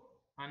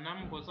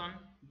 Anlam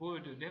bozan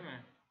buydu değil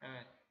mi?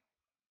 Evet.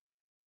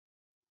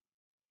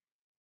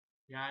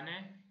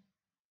 Yani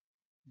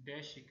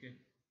D şıkkı.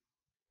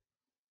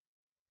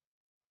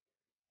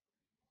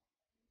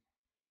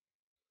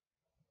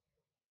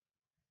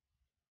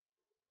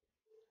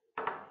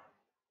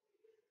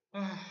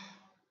 Ah.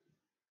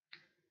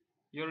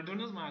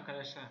 Yoruldunuz mu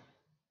arkadaşlar?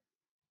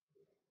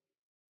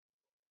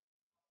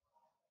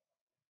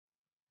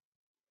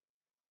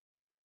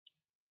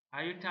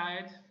 Are you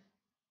tired?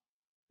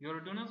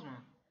 Yoruldunuz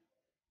mu?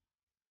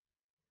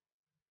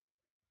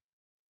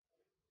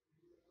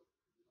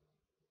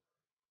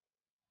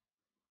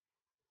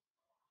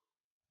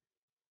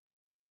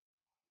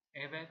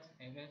 Evet,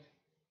 evet.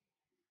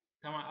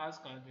 Tamam,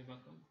 az kaldı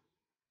bakın.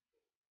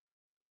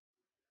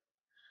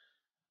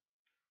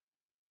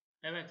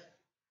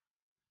 Evet.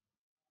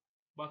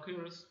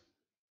 Bakıyoruz.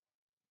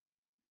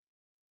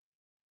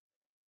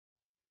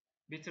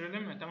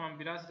 Bitirelim mi? Tamam,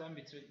 birazdan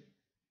bitirelim.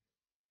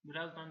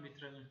 Birazdan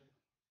bitirelim.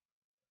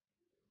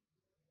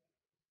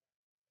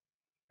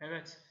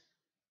 Evet.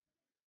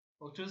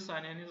 30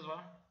 saniyeniz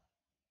var.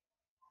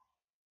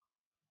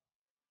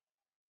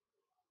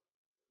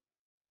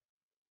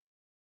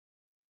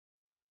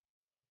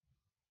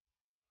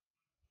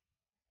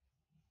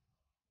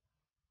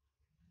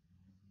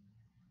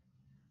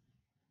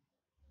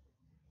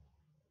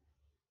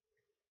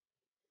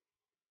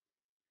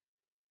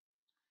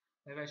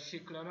 Evet,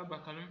 şıklara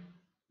bakalım.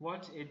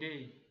 What a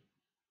day.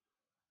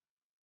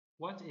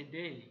 What a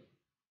day.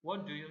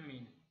 What do you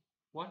mean?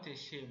 What a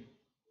shame.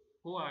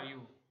 Who are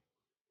you?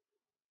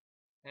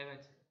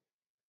 Evet.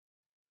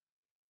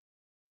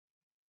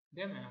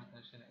 Değil mi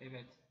arkadaşlar?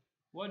 Evet.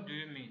 What do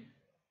you mean?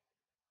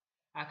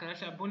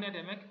 Arkadaşlar bu ne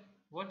demek?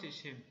 What a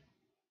shame.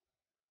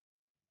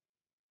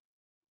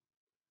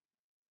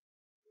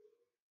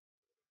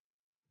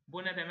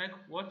 Bu ne demek?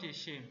 What a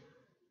shame.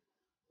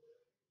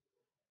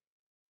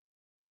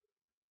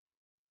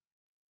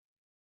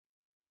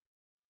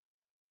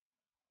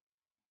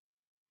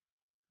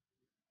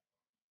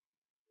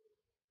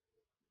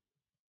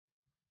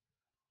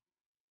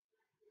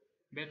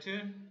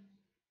 Betül.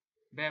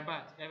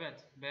 Berbat.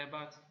 Evet.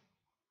 Berbat.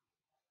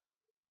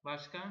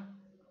 Başka?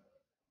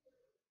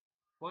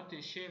 What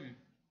a shame.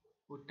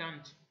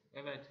 Utanç.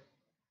 Evet.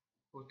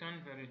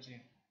 Utanç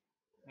verici.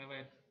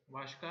 Evet.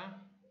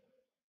 Başka?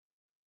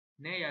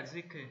 Ne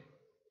yazık ki.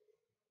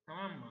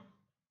 Tamam mı?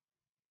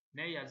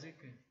 Ne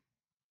yazık ki.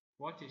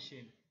 What a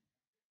shame.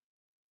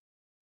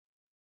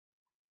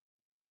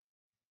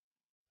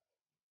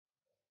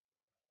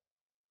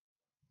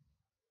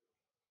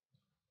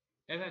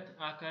 Evet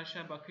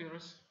arkadaşlar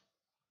bakıyoruz.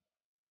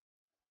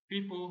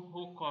 People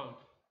who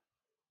called.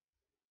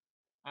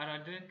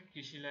 Aradık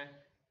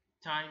kişiler.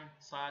 Time,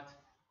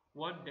 saat.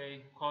 What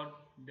they called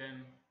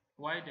them.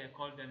 Why they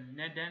called them.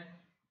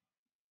 Neden?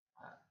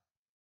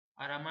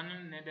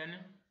 Aramanın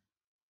nedeni.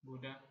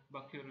 Burada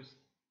bakıyoruz.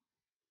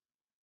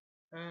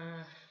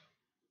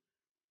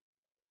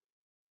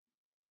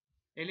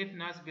 Elif,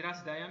 Naz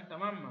biraz dayan,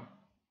 tamam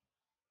mı?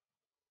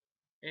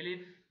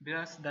 Elif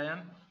biraz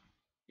dayan.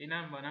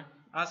 İnan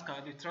bana. Az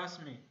kaldı.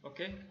 Trust me.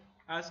 Okay?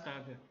 Az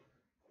kaldı.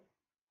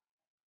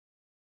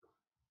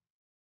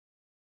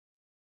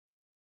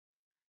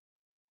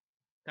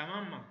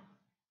 Tamam mı?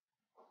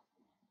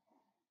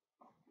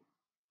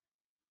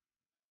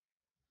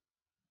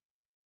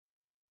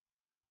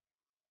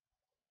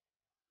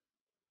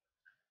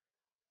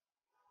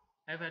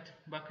 Evet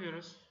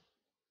bakıyoruz.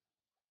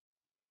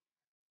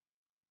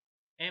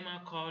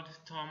 Emma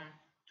called Tom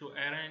to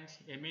arrange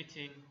a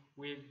meeting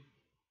with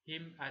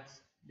him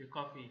at the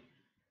coffee.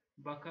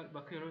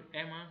 Bakıyoruz.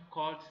 Emma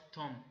called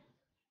Tom.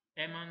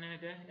 Emma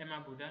nerede?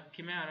 Emma burada.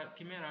 Kimi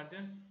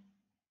aradı?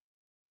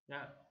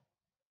 Ya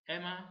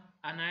Emma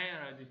anayı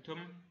aradı.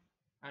 Tom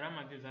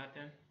aramadı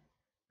zaten.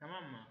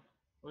 Tamam mı?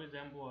 O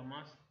yüzden bu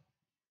olmaz.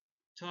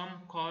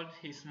 Tom called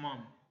his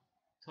mom.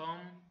 Tom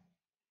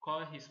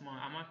called his mom.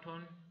 Ama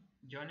Tom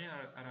Johnny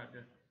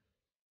aradı.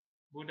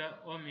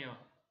 Burada olmuyor.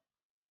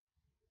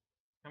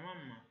 Tamam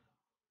mı?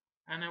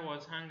 Anna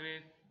was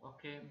hungry.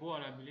 Okay, bu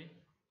olabilir.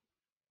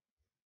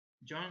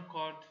 John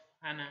called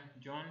Anna.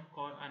 John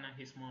called Anna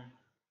his mom.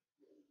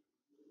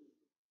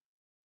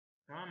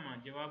 Tamam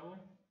mı? Cevabı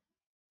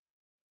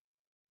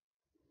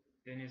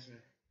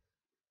Denizli.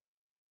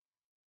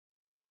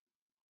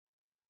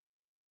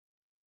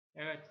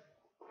 Evet.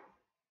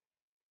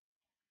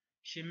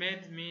 She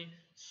made me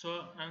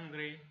so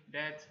angry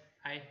that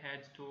I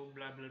had to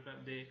blah blah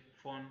blah the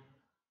phone.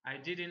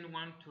 I didn't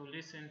want to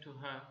listen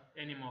to her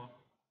anymore.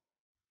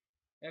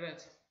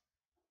 Evet.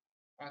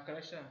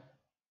 Arkadaşlar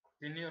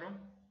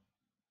dinliyorum.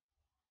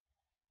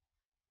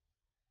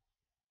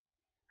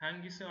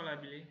 Hangisi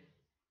olabilir?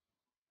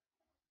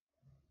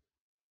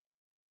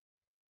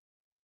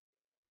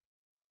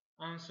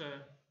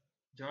 Answer,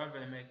 cevap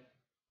vermek.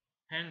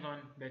 Hang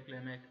on,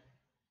 beklemek.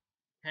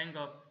 Hang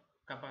up,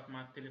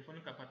 kapatmak.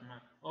 Telefonu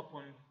kapatmak.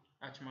 Open,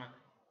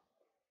 açmak.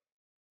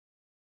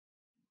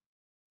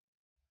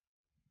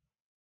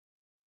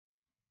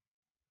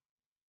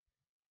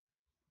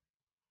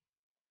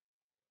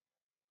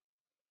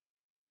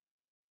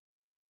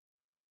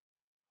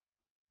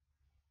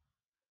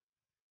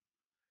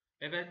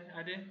 Evet,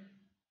 hadi.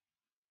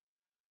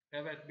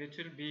 Evet,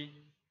 Betül B.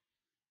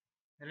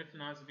 Elif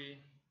Naz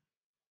B.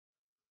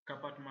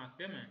 Kapatmak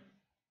değil mi?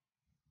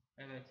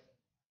 Evet.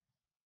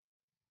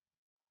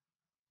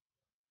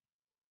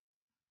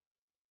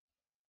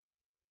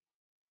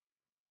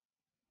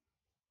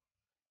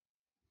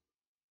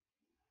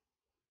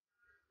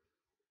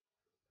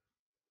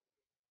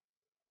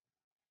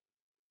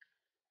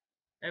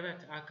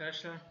 Evet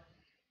arkadaşlar.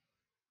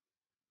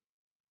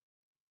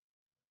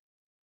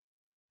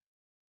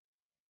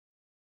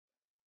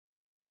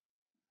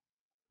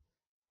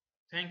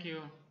 Thank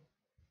you.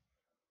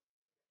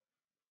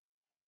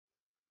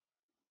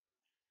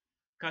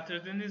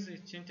 Katıldığınız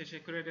için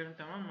teşekkür ederim,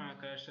 tamam mı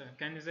arkadaşlar?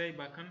 Kendinize iyi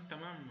bakın,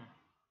 tamam mı?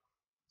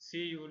 See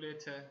you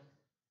later.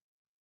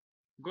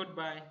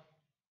 Goodbye.